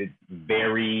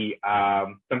very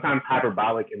sometimes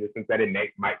hyperbolic in the sense that it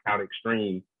might sound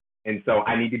extreme. And so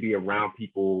I need to be around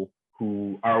people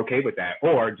who are okay with that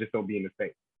or just don't be in the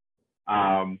space.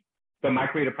 So my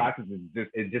creative process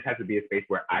it just has to be a space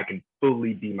where I can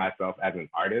fully be myself as an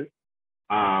artist,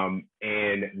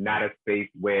 and not a space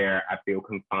where I feel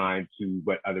confined to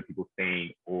what other people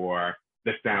think or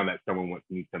the sound that someone wants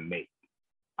me to make.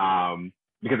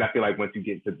 Because I feel like once you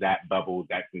get to that bubble,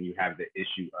 that's when you have the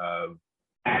issue of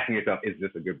asking yourself, is this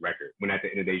a good record? When at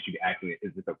the end of the day, you should be asking,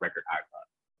 is this a record I love?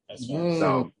 That's right.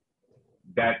 So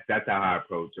that's how I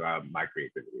approach my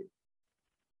creativity.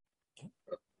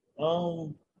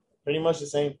 Pretty much the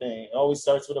same thing. It always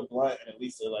starts with a blunt and at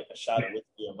least like a shot of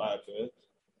whiskey or vodka.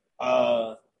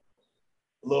 A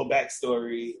little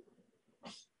backstory.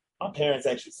 My parents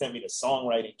actually sent me to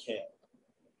songwriting camp.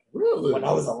 Really? When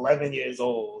I was 11 years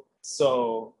old.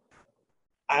 So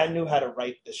I knew how to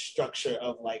write the structure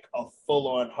of like a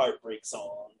full-on heartbreak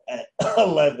song at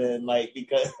 11, like,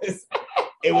 because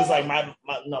it was like my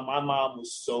mom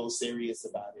was so serious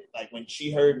about it. Like when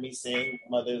she heard me sing,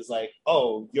 mother's like,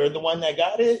 "Oh, you're the one that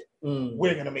got it?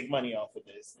 We're gonna make money off of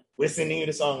this. We're sending you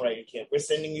to songwriting camp. We're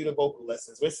sending you to vocal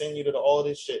lessons. We're sending you to all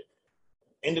this shit."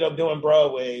 Ended up doing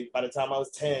Broadway by the time I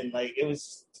was 10. Like it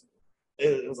was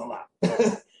a lot.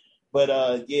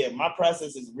 But yeah, my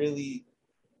process is really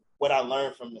what I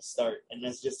learned from the start, and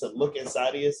that's just to look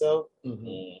inside of yourself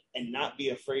and not be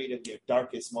afraid of your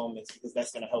darkest moments, because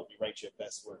that's going to help you write your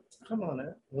best work. Come on,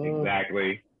 man.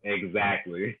 Exactly.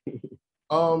 You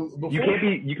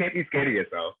can't be scared of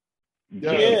yourself. You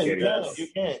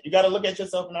can't. You got to look at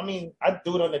yourself, and I mean, I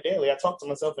do it on the daily. I talk to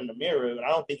myself in the mirror, and I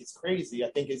don't think it's crazy. I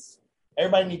think it's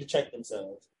everybody need to check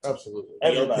themselves. Absolutely.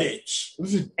 Everybody. Yo,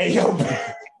 bitch. Hey, yo,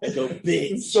 Yo,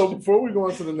 bitch. So before we go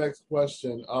into the next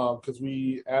question, because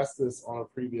we asked this on a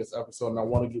previous episode, and I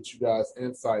want to get you guys'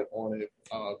 insight on it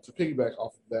to piggyback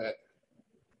off of that.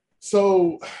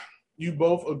 So you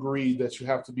both agreed that you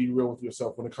have to be real with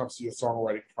yourself when it comes to your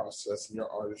songwriting process and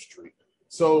your artistry.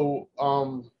 So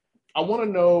I want to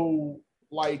know,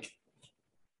 like,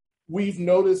 we've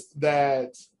noticed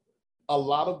that a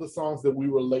lot of the songs that we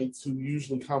relate to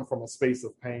usually come from a space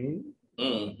of pain.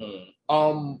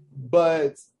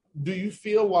 But do you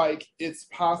feel like it's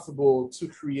possible to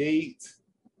create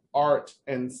art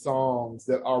and songs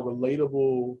that are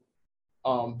relatable,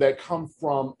 that come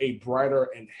from a brighter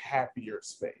and happier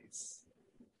space?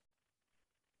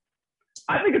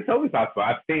 I think it's totally possible.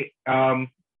 I think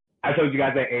I told you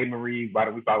guys that A. Marie, Why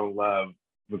Don't We Fall in Love,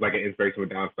 was like an inspiration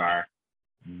with Downstar.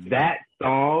 That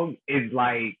song is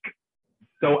like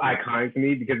so iconic to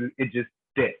me because it just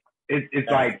sticks. It's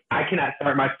like I cannot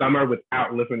start my summer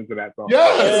without listening to that song. The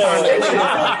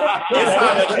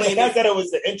fact that it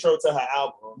was the intro to her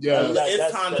album. Yeah,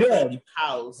 it's time to clean the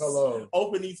house. Hello.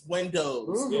 Open these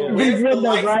windows. These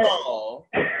windows, right? Fall?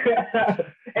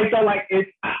 And so, like,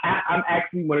 I'm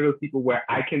actually one of those people where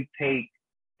I can take.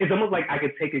 It's almost like I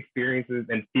can take experiences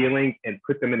and feelings and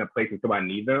put them in a place until I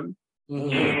need them.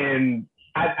 And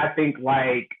I think,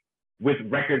 like, with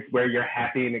records where you're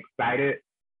happy and excited,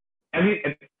 I mean,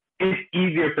 it's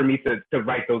easier for me to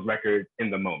write those records in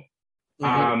the moment.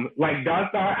 Like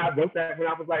Downstar, I wrote that when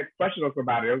I was like questioning on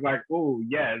somebody. I was like, "Oh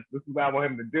yes, this is what I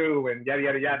want him to do," and yada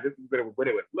yada yada. This is what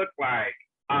it would look like.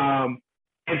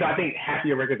 And so I think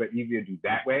happier records are easier to do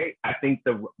that way. I think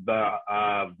the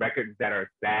records that are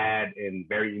sad and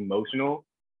very emotional,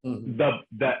 the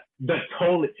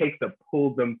toll it takes to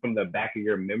pull them from the back of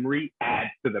your memory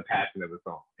adds to the passion of the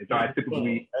song. And so I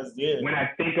typically,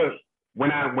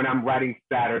 when I'm writing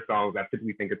sadder songs, I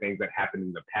typically think of things that happened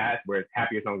in the past, whereas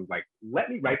happier songs is like, let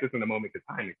me write this in the moment because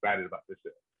I'm excited about this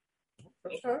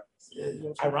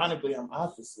shit. Ironically, I'm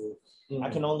opposite. I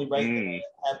can only write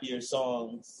happier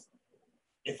songs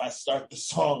if I start the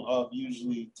song off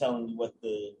usually telling you what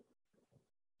the...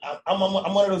 I'm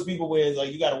one of those people where it's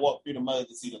like you got to walk through the mud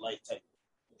to see the light type.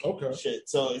 Okay. Shit.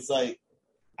 So it's like,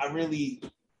 I really,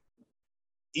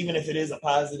 even if it is a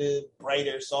positive,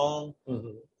 brighter song,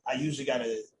 I usually got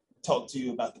to talk to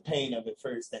you about the pain of it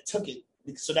first that took it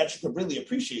so that you could really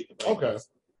appreciate the brightness.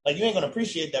 Okay. Like, you ain't going to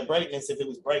appreciate that brightness if it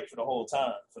was bright for the whole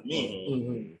time. For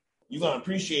me, you're going to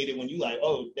appreciate it when you like,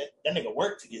 oh, that nigga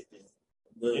worked to get there.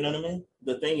 You know what I mean?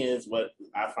 The thing is, what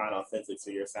I find authentic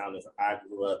to your sound is I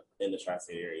grew up in the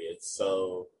Tri-State area,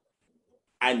 so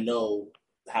I know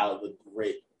how the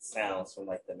grit sounds from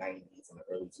like the 90s and the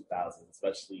early 2000s,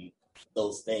 especially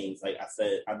those things. Like I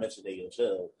said, I mentioned Ayo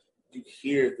Chill. You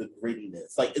hear the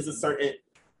grittiness. Like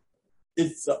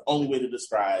it's the only way to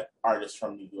describe artists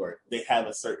from New York. They have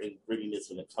a certain grittiness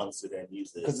when it comes to their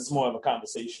music. Because it's more of a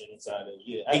conversation inside of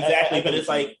it. Exactly, but it's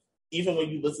like, even when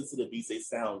you listen to the beats, they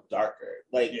sound darker.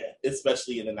 Like,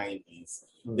 especially in the 90s.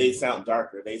 They sound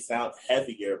darker. They sound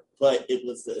heavier, but it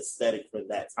was the aesthetic for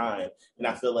that time. And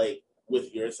I feel like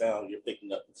with your sound, you're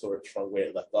picking up the torch from where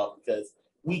it left off because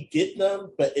we get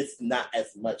them, but it's not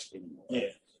as much anymore. Yeah.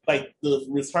 Like, the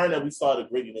return that we saw to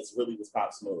grittiness really was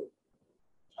Pop Smoke.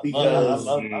 Because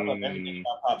I love everything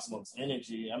about Pop Smoke's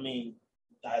energy. I mean,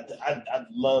 I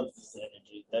love this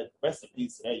energy. That rest in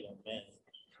peace to that young man.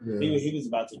 Yeah. He was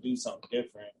about to do something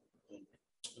different.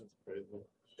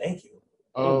 Thank you.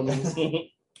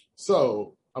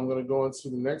 So I'm going to go into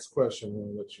the next question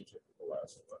and let you take it away.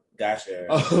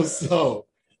 Gotcha. So,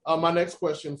 my next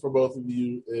question for both of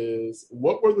you is: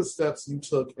 what were the steps you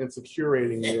took into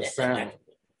curating your sound?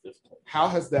 How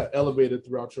has that elevated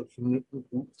throughout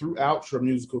your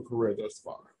musical career thus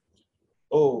far?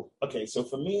 Oh, okay. So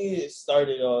for me, it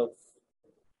started off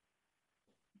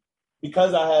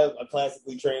because I have a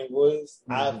classically trained voice.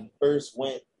 I first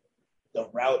went the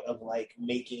route of like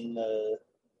making the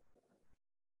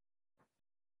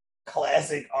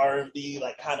classic R&B,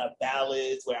 like kind of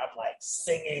ballads where I'm like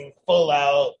singing full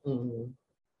out.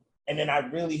 And then I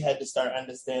really had to start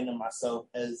understanding myself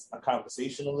as a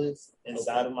conversationalist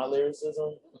inside of my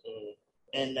lyricism.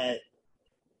 And that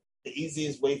the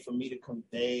easiest way for me to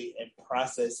convey and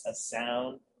process a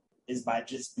sound is by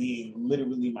just being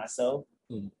literally myself.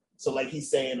 So like he's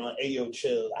saying on Ayo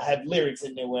Chill, I have lyrics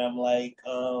in there where I'm like,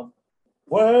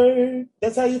 word,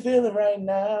 that's how you feeling right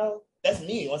now. That's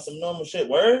me on some normal shit.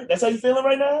 Word, that's how you feeling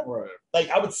right now? Right. Like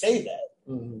I would say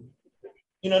that.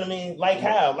 You know what I mean? Like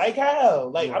how? Like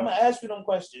I'm going to ask you them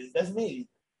questions. That's me.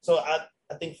 So I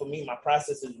think for me, my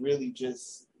process is really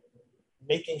just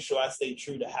making sure I stay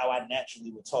true to how I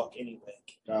naturally would talk anyway.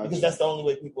 Gotcha. Because that's the only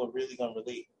way people are really going to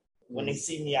relate. When they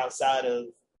see me outside of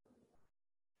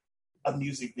a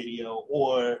music video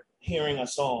or hearing a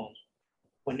song,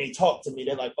 when they talk to me,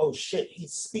 they're like, oh shit, he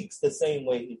speaks the same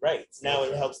way he writes. Now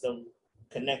it helps them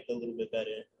connect a little bit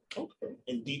better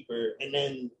and deeper. And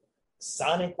then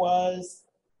sonic-wise,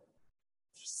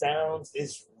 sounds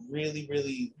is really,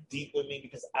 really deep with me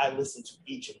because I listen to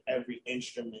each and every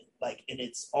instrument like in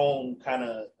its own kind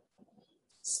of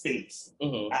space.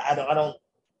 I don't.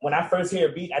 When I first hear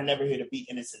a beat, I never hear the beat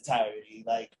in its entirety,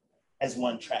 like as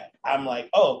one track. I'm like,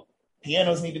 oh,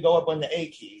 pianos need to go up on the A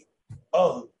key.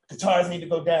 Oh, guitars need to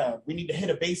go down. We need to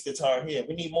hit a bass guitar here.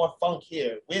 We need more funk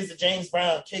here. Where's the James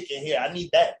Brown kick in here? I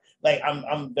need that. Like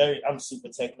I'm super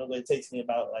technical. It takes me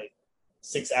about like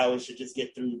 6 hours to just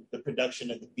get through the production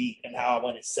of the beat and how I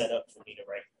want it set up for me to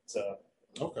write. So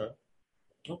okay.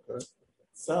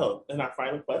 So, and our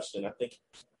final question, I think.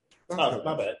 Oh,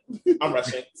 my bad. I'm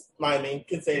rushing. Mind me.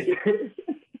 Continue.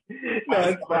 No,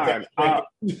 it's fine.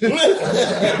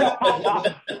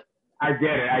 I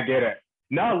get it.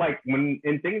 No, like when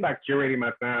in thinking about curating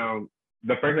my sound,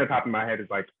 the first thing that popped in my head is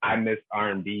like I miss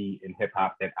R&B and hip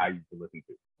hop that I used to listen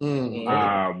to.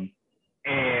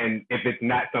 And if it's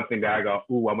not something that I go,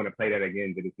 ooh, I'm going to play that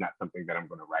again, then it's not something that I'm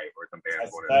going to write or something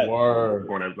I'm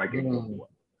going to like explore.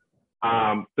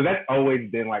 So that's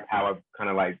always been like how I've kind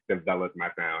of like developed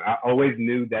my sound. I always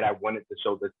knew that I wanted to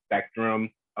show the spectrum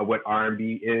of what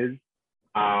R&B is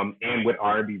and what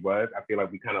R&B was. I feel like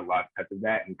we kind of lost touch of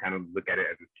that and kind of look at it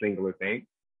as a singular thing.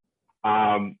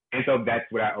 And so that's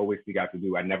what I always seek out to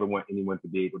do. I never want anyone to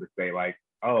be able to say like,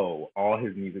 oh, all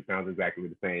his music sounds exactly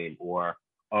the same, or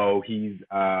oh, he's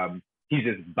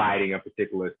just biting a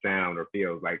particular sound or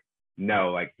feels. Like,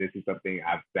 no, like this is something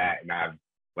I've sat and I've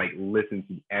like listened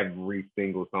to every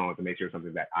single song to make sure it's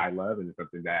something that I love and it's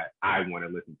something that I want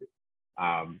to listen to.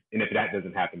 And if that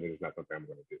doesn't happen, then it's not something I'm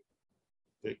going to do.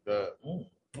 Take that.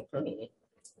 Okay.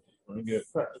 What's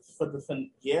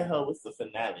the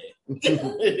finale?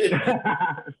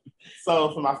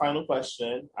 So for my final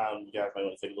question, you guys might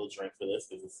want to take a little drink for this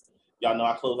because y'all know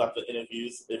I close out the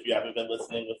interviews if you haven't been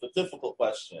listening with a difficult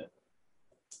question.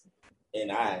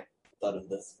 And I thought of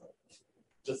this one.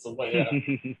 Just a way up.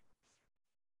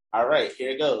 All right,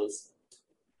 here it goes.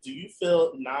 Do you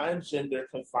feel non-gender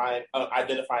confined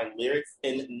identifying lyrics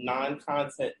in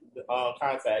non-content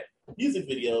contact music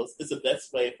videos is the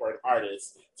best way for an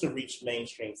artist to reach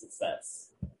mainstream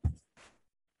success?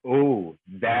 Oh,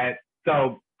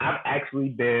 so I've actually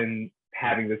been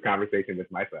having this conversation with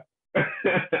myself.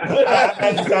 I've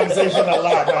had this conversation a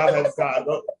lot. I've had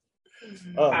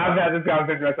this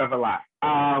conversation with myself a lot.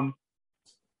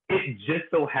 It just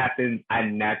so happens I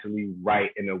naturally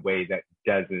write in a way that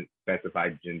doesn't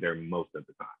specify gender most of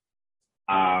the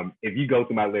time. If you go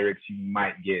through my lyrics, you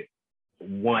might get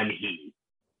one he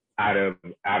out of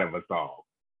a song.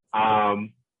 I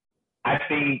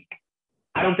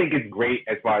don't think it's great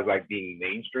as far as like being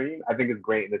mainstream. I think it's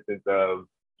great in the sense of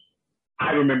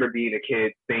I remember being a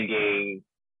kid singing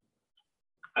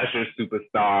Usher's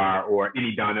Superstar or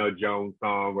any Donnell Jones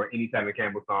song or any Tevin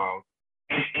Campbell song,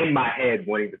 and in my head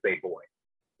wanting to say boy.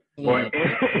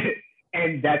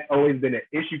 And that's always been an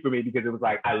issue for me because it was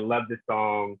like, I love this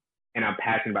song and I'm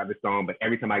passionate about this song, but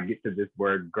every time I get to this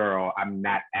word girl, I'm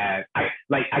not I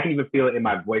can even feel it in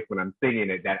my voice when I'm singing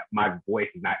it, that my voice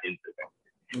is not into it.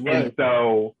 Right. And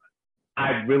so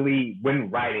I really, when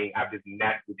writing, I've just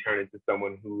naturally turned into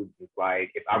someone who's just like,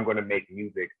 if I'm going to make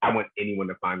music, I want anyone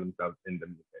to find themselves in the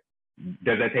music.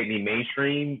 Does that take me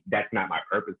mainstream? That's not my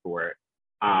purpose for it.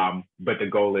 But the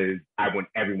goal is I want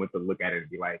everyone to look at it and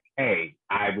be like, hey,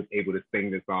 I was able to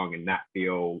sing this song and not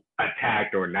feel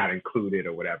attacked or not included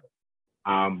or whatever.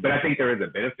 But I think there is a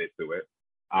benefit to it.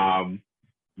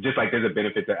 Just like there's a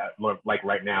benefit to, like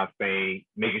right now, saying,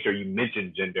 making sure you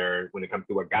mention gender when it comes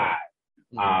to a guy.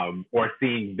 Or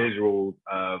seeing visuals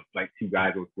of like two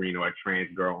guys on screen or a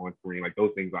trans girl on screen. Like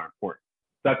those things are important.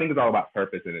 So I think it's all about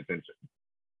purpose and intention.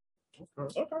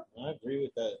 Okay. I agree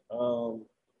with that.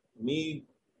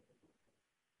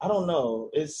 I don't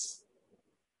know.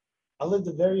 I lived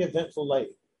a very eventful life.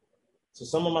 So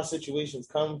some of my situations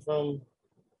come from,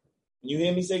 when you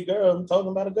hear me say girl, I'm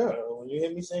talking about a girl. When you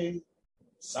hear me say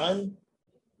son,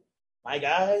 my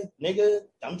guy, nigga,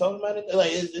 I'm talking about it.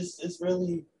 Like it's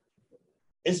really,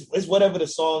 it's whatever the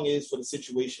song is for the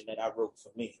situation that I wrote for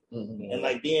me. Mm-hmm. And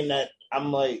like being that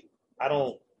I'm like, I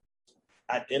don't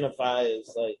identify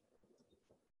as like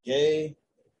gay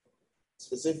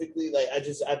specifically. Like I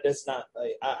that's not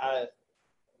like I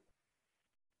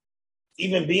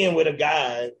even being with a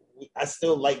guy, I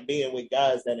still like being with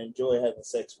guys that enjoy having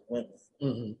sex with women.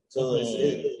 Mm-hmm. So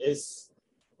it's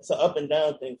an up and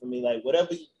down thing for me. Like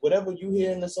whatever you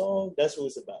hear in the song, that's what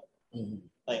it's about. Mm-hmm.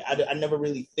 Like I never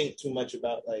really think too much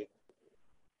about like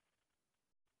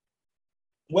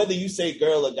whether you say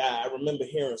girl or guy. I remember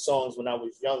hearing songs when I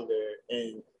was younger,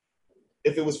 and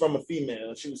if it was from a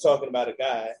female, she was talking about a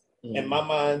guy. Mm-hmm. In my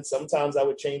mind, sometimes I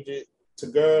would change it to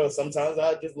girl. Sometimes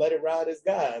I'd just let it ride as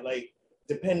guy. Like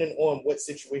depending on what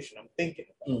situation I'm thinking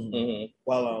about mm-hmm.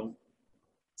 while I'm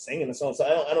singing the song. So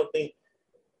I don't think.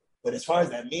 But as far as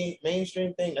that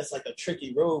mainstream thing, that's like a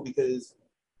tricky road because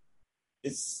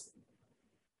it's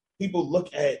people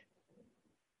look at,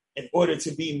 in order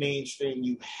to be mainstream,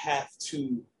 you have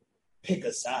to pick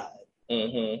a side.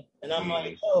 Mm-hmm. And I'm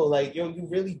like, oh, like, yo, you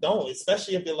really don't,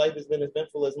 especially if your life has been as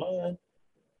eventful as mine.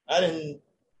 I didn't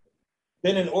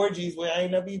been in orgies where I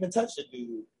ain't never even touched a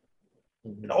dude.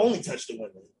 Mm-hmm. And only touched the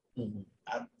women.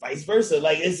 Mm-hmm. Vice versa.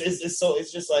 Like,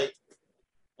 it's just like,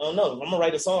 I don't know. I'm gonna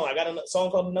write a song. I got a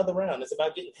song called Another Round. It's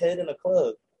about getting head in a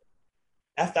club.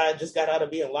 After I just got out of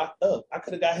being locked up, I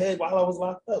could have got head while I was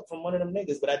locked up from one of them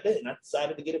niggas, but I didn't. I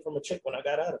decided to get it from a chick when I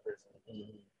got out of prison.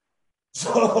 Mm-hmm.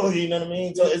 So you know what I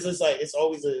mean. So it's just like it's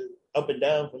always a up and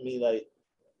down for me. Like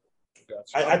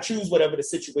gotcha. I choose whatever the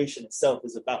situation itself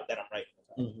is about that I'm writing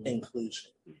about. Mm-hmm.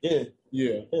 Inclusion.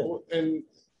 Yeah. Well, and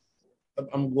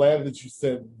I'm glad that you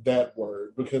said that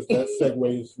word because that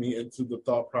segues me into the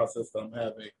thought process that I'm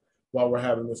having while we're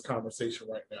having this conversation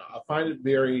right now. I find it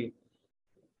very.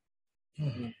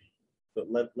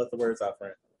 But let the words out,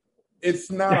 friend.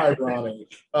 It's not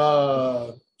ironic,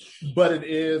 but it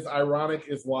is. Ironic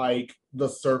is like the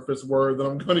surface word that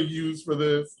I'm going to use for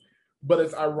this. But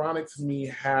it's ironic to me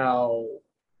how,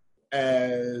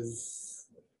 as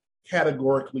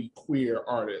categorically queer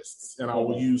artists, and I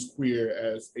will use queer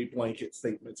as a blanket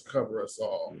statement to cover us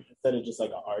all. Instead of just like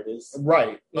an artist.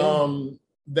 Right.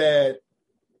 That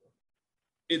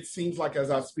it seems like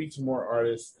as I speak to more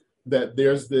artists, that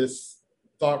there's this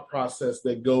thought process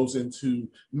that goes into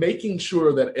making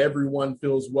sure that everyone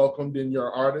feels welcomed in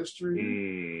your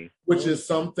artistry, which is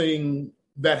something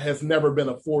that has never been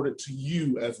afforded to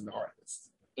you as an artist.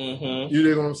 Mm-hmm. You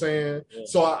know what I'm saying? Yeah.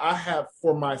 So I have,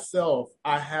 for myself,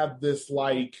 I have this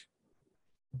like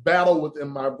battle within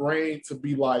my brain to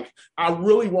be like, I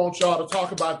really want y'all to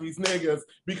talk about these niggas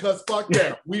because fuck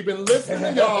them. We've been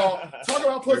listening to y'all talk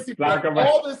about pussy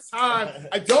all this time.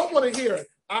 I don't want to hear it.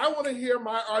 I want to hear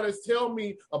my artists tell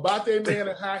me about their man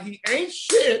and how he ain't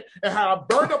shit and how I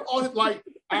burned up all his, like,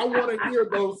 I want to hear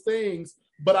those things.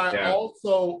 But I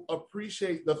also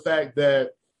appreciate the fact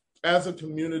that as a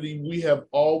community, we have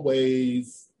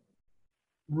always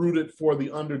rooted for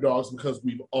the underdogs because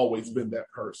we've always been that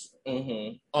person.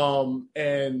 Mm-hmm.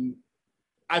 And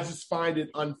I just find it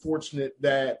unfortunate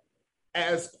that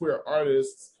as queer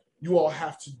artists, you all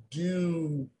have to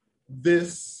do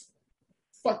this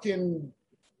fucking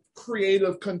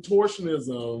creative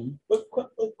contortionism. But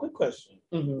quick question.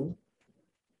 Mm-hmm.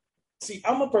 See,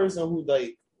 I'm a person who,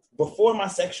 like, before my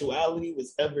sexuality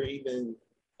was ever even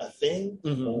a thing,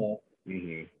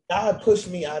 God pushed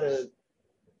me out of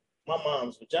my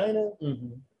mom's vagina.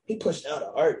 Mm-hmm. He pushed out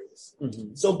an artist.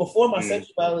 Mm-hmm. So before my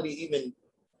sexuality even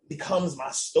becomes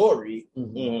my story,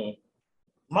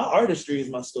 my artistry is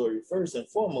my story first and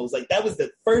foremost. Like, that was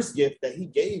the first gift that he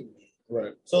gave me.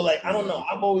 Right. So, like, I don't know.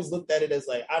 I've always looked at it as,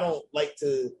 like, I don't like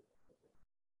to,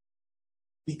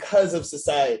 because of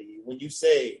society, when you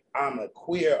say I'm a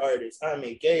queer artist, I'm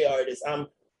a gay artist, I'm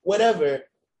whatever,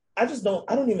 I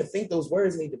don't even think those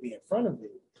words need to be in front of me.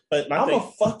 But I'm a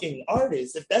fucking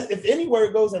artist. If any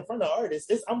word goes in front of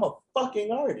artist, I'm a fucking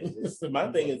artist.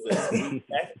 My thing is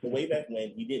that way back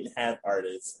when we didn't have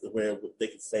artists where they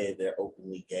could say they're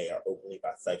openly gay or openly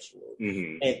bisexual,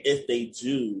 and if they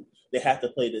do, they have to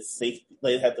play this safe.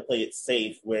 They have to play it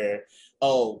safe, where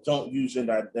don't use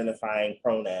gender identifying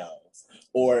pronouns,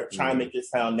 or try and make it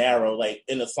sound narrow. Like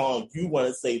in a song, you want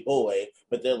to say boy,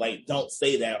 but they're like, don't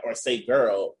say that or say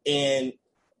girl. And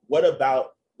what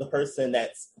about the person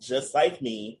that's just like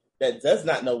me, that does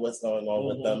not know what's going on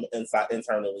with them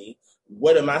internally?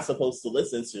 What am I supposed to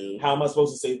listen to? How am I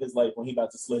supposed to save his life when he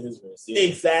about to slit his wrist? Yeah.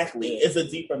 Exactly. Yeah. It's a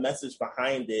deeper message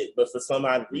behind it, but for some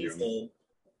odd reason,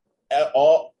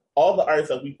 all the artists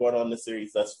that we brought on the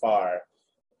series thus far,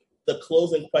 the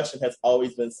closing question has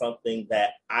always been something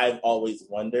that I've always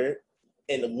wondered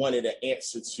and wanted an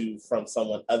answer to from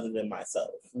someone other than myself.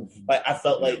 Like I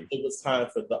felt like it was time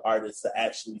for the artists to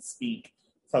actually speak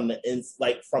from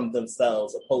from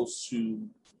themselves, opposed to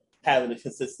having to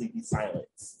consistently be silent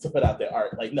to put out their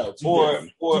art. Like no, or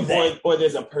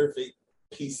there's a perfect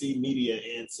PC media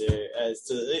answer as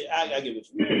to I give it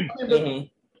to you.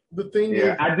 The thing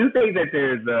is, I do think that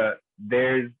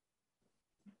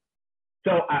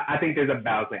I think there's a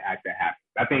balancing act that happens.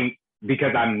 I think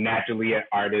because I'm naturally an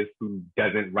artist who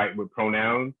doesn't write with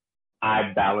pronouns,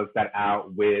 I balance that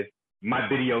out with my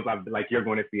videos. I'm like, you're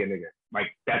going to see a nigga.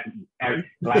 Like that's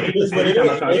like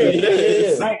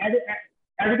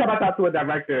every time I talk to a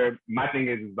director, my thing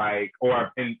is like,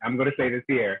 and I'm going to say this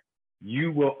here,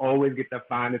 you will always get the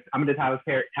finest. I'm the Tyler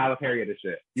Perry of the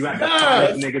shit. You have the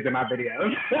finest niggas in my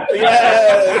videos.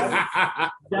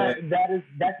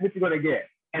 That's what you're going to get.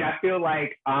 And I feel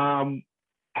like, I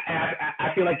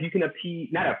feel like you can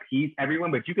not appease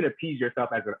everyone, but you can appease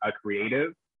yourself as a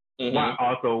creative while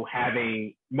also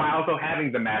having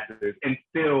the masters and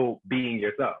still being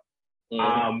yourself.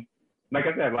 Like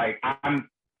I said, like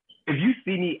if you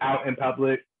see me out in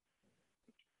public,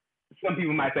 some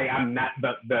people might say I'm not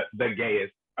the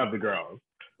gayest of the girls.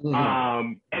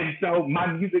 And so my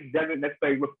music doesn't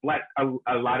necessarily reflect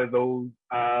a lot of those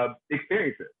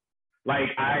experiences. Like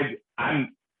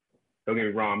I'm don't get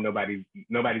me wrong, nobody's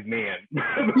man.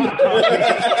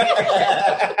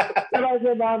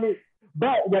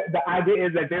 But the idea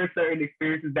is that there are certain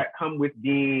experiences that come with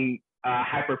being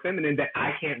hyper feminine that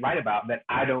I can't write about, that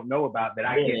I don't know about, that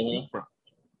I can't speak from.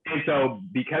 And so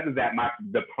because of that,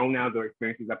 the pronouns or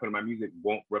experiences I put in my music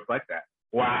won't reflect that.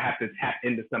 Or I have to tap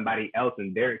into somebody else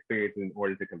and their experience in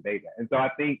order to convey that. And so I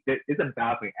think that it's a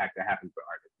balancing act that happens for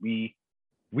artists.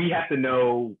 We have to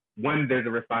know, one, there's a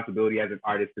responsibility as an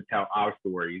artist to tell our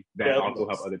stories that also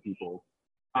help other people.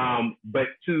 But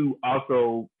two,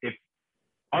 also, if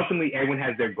ultimately everyone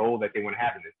has their goal that they want to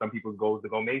have in this. Some people's goal is to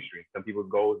go mainstream. Some people's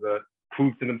goal is to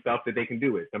prove to themselves that they can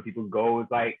do it. Some people's goal is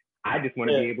like, I just want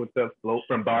to be able to float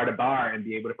from bar to bar and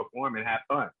be able to perform and have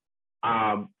fun.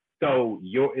 So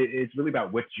it's really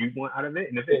about what you want out of it.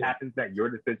 And if it happens that your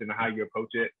decision on how you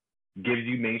approach it gives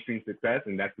you mainstream success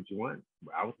and that's what you want,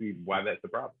 I don't see why that's the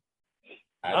problem.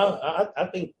 I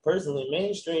think personally,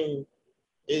 mainstream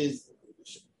is,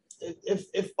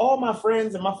 if all my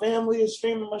friends and my family is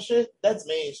streaming my shit, that's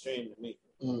mainstream to me.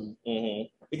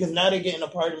 Because now they're getting a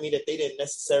part of me that they didn't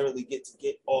necessarily get to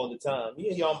get all the time.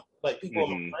 Y'all, like people are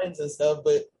my friends and stuff,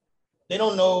 but they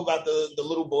don't know about the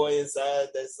little boy inside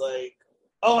that's like,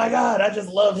 oh my God, I just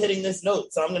love hitting this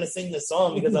note, so I'm gonna sing this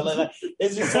song because I love it.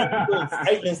 It's just some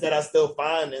excitement that I still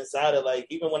find inside of, like,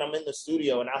 even when I'm in the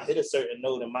studio and I hit a certain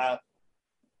note and my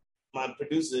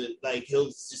producer, like, he'll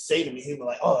just say to me, he'll be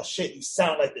like, oh shit, you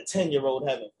sound like the 10-year-old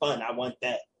having fun. I want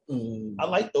that. I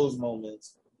like those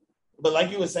moments. But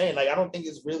like you were saying, like, I don't think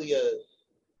it's really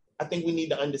I think we need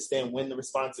to understand when the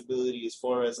responsibility is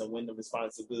for us and when the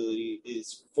responsibility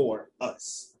is for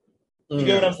us. You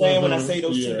get what I'm saying when I say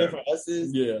those two different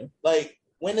us's? Yeah. Like,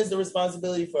 when is the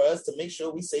responsibility for us to make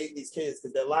sure we save these kids?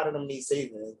 Because a lot of them need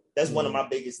saving. That's one of my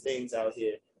biggest things out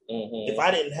here. If I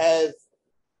didn't have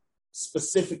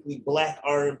specifically Black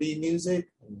R&B music,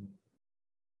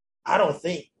 I don't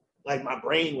think, like, my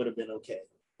brain would have been okay.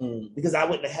 Because I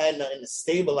wouldn't have had nothing to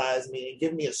stabilize me and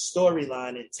give me a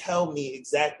storyline and tell me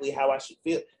exactly how I should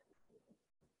feel.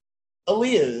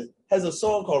 Aaliyah has a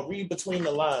song called Read Between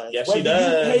the Lines. Yes, whether she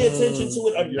does. you pay attention to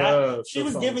it or not, she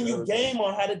was giving you game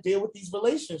on how to deal with these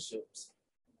relationships.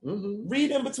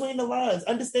 Read in between the lines.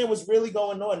 Understand what's really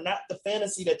going on, not the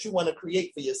fantasy that you want to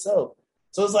create for yourself.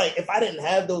 So it's like, if I didn't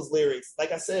have those lyrics,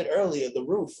 like I said earlier, The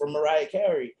Roof from Mariah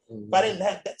Carey, if I didn't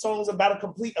have, that song was about a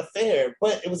complete affair,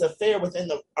 but it was affair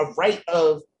within a right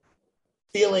of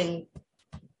feeling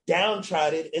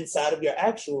downtrodden inside of your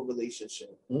actual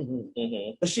relationship.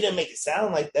 But she didn't make it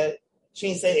sound like that. She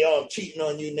didn't say, "Oh, I'm cheating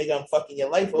on you, nigga. I'm fucking your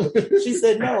life over." She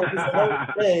said, "No, it was a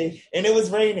lovely day, and it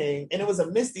was raining, and it was a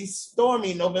misty,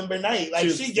 stormy November night." Like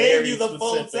she gave you the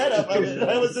full setup of it.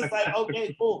 It was just like,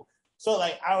 okay, cool. So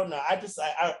like, I don't know. I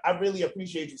really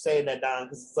appreciate you saying that, Don,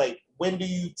 because it's like, when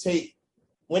you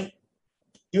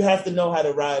have to know how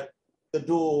to ride the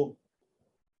duel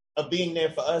of being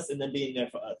there for us and then being there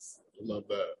for us. Love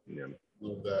that. Yeah.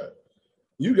 Love that.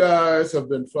 You guys have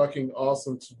been fucking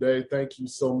awesome today. Thank you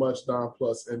so much, Don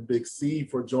Plus and Big C,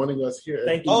 for joining us here.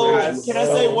 Thank you. Oh, can I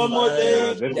say one more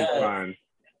thing? This is fun.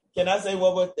 Can I say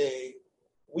one more thing?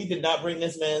 We did not bring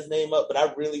this man's name up, but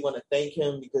I really want to thank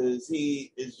him because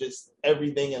he is just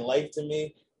everything in life to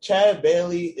me. Chad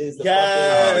Bailey is the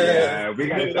fucking... we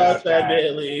got to shout out Chad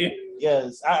Bailey.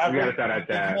 Yes, we got to shout out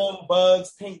Chad.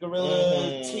 Bugs, Pink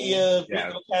Gorilla, Tia,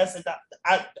 Rico Cassidy,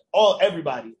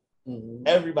 everybody. Mm-hmm.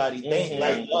 Everybody,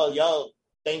 y'all,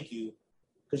 thank you,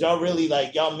 because y'all really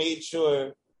y'all made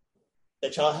sure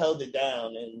that y'all held it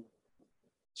down, and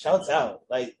shouts out,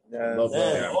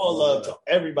 all love to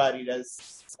everybody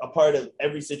that's a part of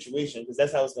every situation, because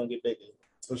that's how it's gonna get bigger.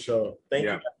 For sure. Thank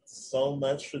you so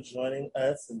much for joining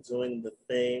us and doing the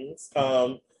things.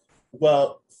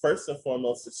 Well, first and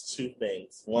foremost, it's two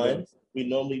things. One, we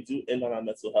normally do end on our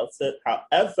mental health tip.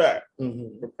 However,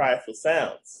 for Prideful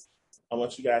Sounds, I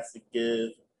want you guys to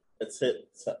give a tip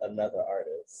to another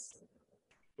artist.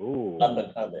 Ooh. Up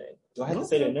and coming. Do I have to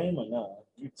say their name or no?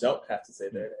 You don't have to say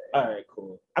their name. All right,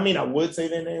 cool. I mean, I would say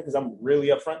their name because I'm really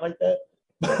upfront like that.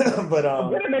 But wait a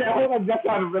minute, hold on. That's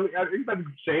not really. You better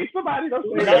change somebody. No.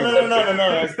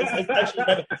 It's actually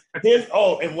better.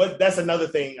 That's another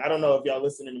thing. I don't know if y'all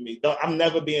listening to me. I'm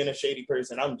never being a shady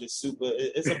person. I'm just super.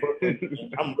 It's a Brooklyn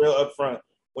thing. I'm real upfront.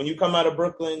 When you come out of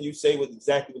Brooklyn, you say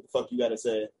exactly what the fuck you gotta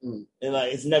say, and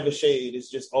it's never shade. It's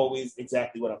just always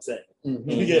exactly what I'm saying. Mm-hmm.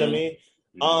 You get what I mean?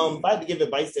 If I had to give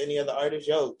advice to any other artist,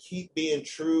 keep being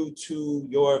true to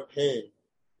your pen.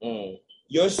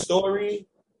 Your story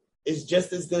is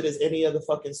just as good as any other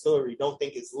fucking story. Don't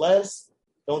think it's less.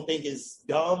 Don't think it's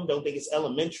dumb. Don't think it's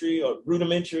elementary or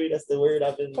rudimentary. That's the word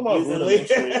I've been using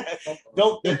lately.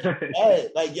 Don't think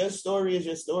it's bad. Your story is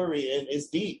your story, and it's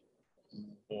deep.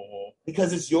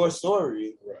 Because it's your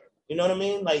story. Right. You know what I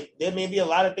mean? There may be a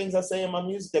lot of things I say in my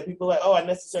music that people are like, oh, I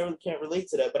necessarily can't relate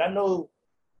to that. But I know,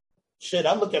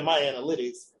 I look at my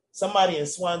analytics. Somebody in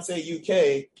Swansea,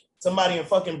 UK, somebody in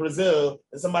fucking Brazil,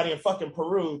 and somebody in fucking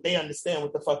Peru, they understand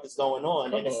what the fuck is going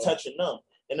on, and it's touching them.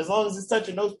 And as long as it's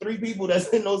touching those three people that's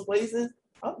in those places,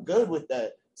 I'm good with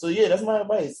that. So yeah, that's my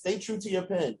advice. Stay true to your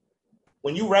pen.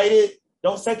 When you write it,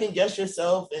 don't second guess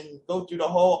yourself and go through the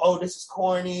whole, this is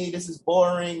corny, this is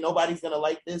boring, nobody's gonna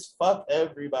like this. Fuck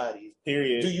everybody.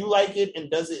 Period. Do you like it, and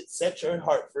does it set your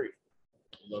heart free?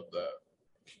 Love that.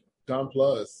 Don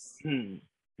Plus.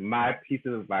 My piece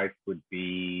of advice would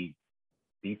be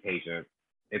patient.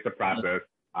 It's a process.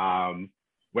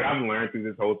 What I've learned through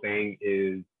this whole thing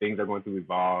is things are going to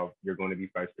evolve. You're going to be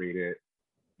frustrated.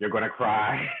 You're going to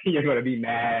cry. You're going to be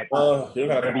mad. You're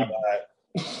going to be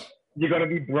You're going to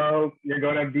be broke. You're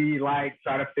going to be trying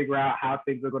to figure out how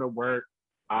things are going to work.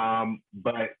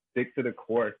 But stick to the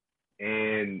course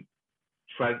and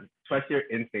trust your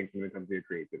instincts when it comes to your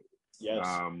creativity. Yes.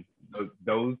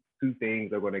 Those two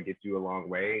things are going to get you a long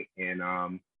way. And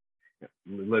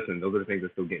listen, those are the things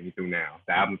that still get me through now.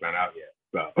 The album's not out yet.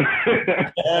 So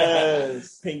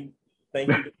yes. Thank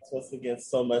you once again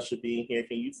so much for being here.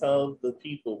 Can you tell the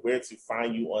people where to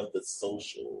find you on the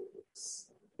socials?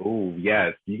 Oh,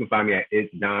 yes. You can find me at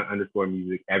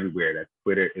itsdon_music everywhere. That's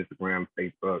Twitter, Instagram,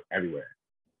 Facebook, everywhere.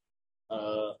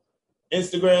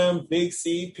 Instagram, Big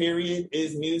C,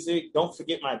 is music. Don't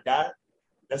forget my dot.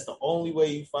 That's the only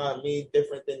way you find me,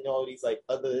 different than all these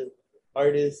other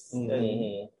artists.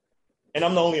 Mm-hmm. And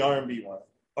I'm the only R&B one.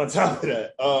 On top of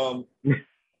that,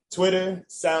 Twitter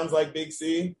sounds like Big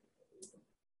C.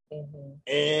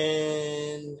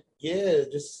 And yeah,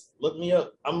 just look me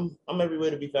up. I'm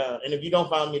everywhere to be found. And if you don't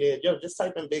find me there, just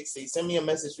type in Big C. Send me a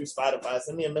message through Spotify.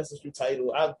 Send me a message through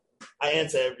Tidal. I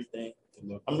answer everything.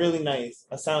 I'm really nice.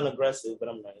 I sound aggressive, but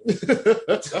I'm nice.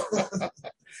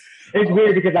 It's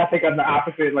weird because I think I'm the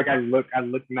opposite. I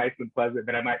look nice and pleasant,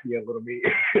 but I might be a little mean.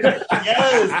 Yes.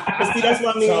 See, that's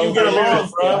what I mean. You get along,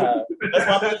 bro. That's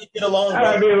why I mean you get along, bro.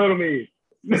 I might be a little mean.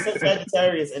 It's a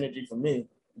Sagittarius energy for me.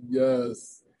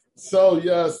 Yes. So,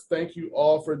 yes, thank you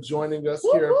all for joining us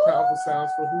here at Powerful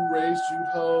Sounds for Who Raised You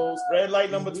Hoes. Red light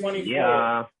number 24.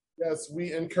 Yeah. Yes,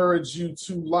 we encourage you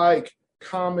to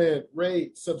comment,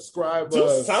 rate, subscribe Do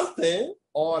us. something.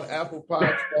 On Apple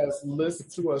Podcasts, listen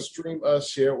to us, stream us,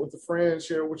 share it with a friend,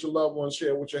 share it with your loved ones,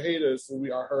 share it with your haters, so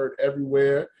we are heard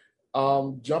everywhere.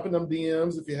 Jump in them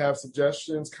DMs if you have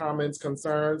suggestions, comments,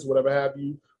 concerns, whatever have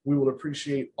you. We would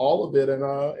appreciate all of it. And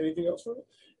anything else for it?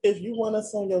 If you want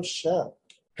us on your show,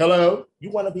 hello.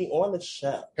 You want to be on the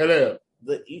show, hello.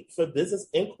 For business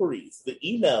inquiries, the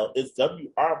email is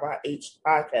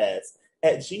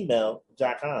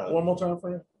WRYHpodcast@gmail.com. One more time,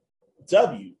 friend.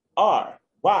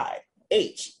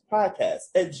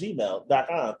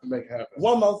 WRYHpodcast@gmail.com. Make it happen.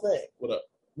 One more thing. What up?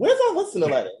 Where's our listener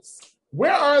letters?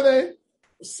 Where are they?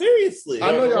 Seriously.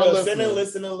 I know y'all sending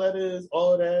listener letters,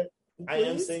 all that. Please? I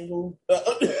am single. Please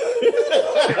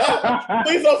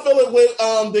don't fill it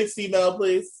with Dick's email,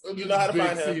 please. You know how to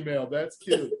find him. Email. That's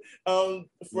cute. For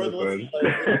the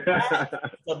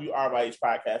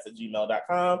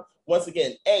WRYHpodcast@gmail.com. Once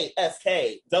again,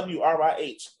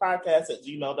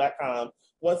 ASKWRYHpodcast@gmail.com.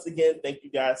 Once again, thank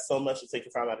you guys so much for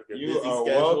taking time out of your busy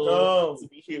schedule welcome to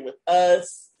be here with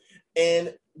us.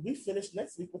 And we finish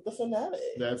next week with the finale.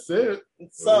 That's it.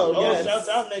 So, shouts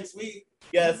out next week.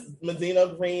 Yes,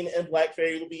 Medina Green and Black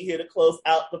Fairy will be here to close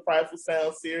out the Prideful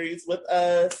Sound series with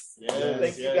us.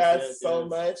 Thank you guys so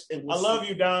much. And I love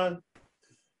you, Don.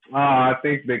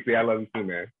 Thanks, Bixie. I love you too,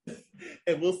 man.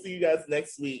 And we'll see you guys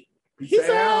next week. Peace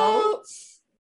out.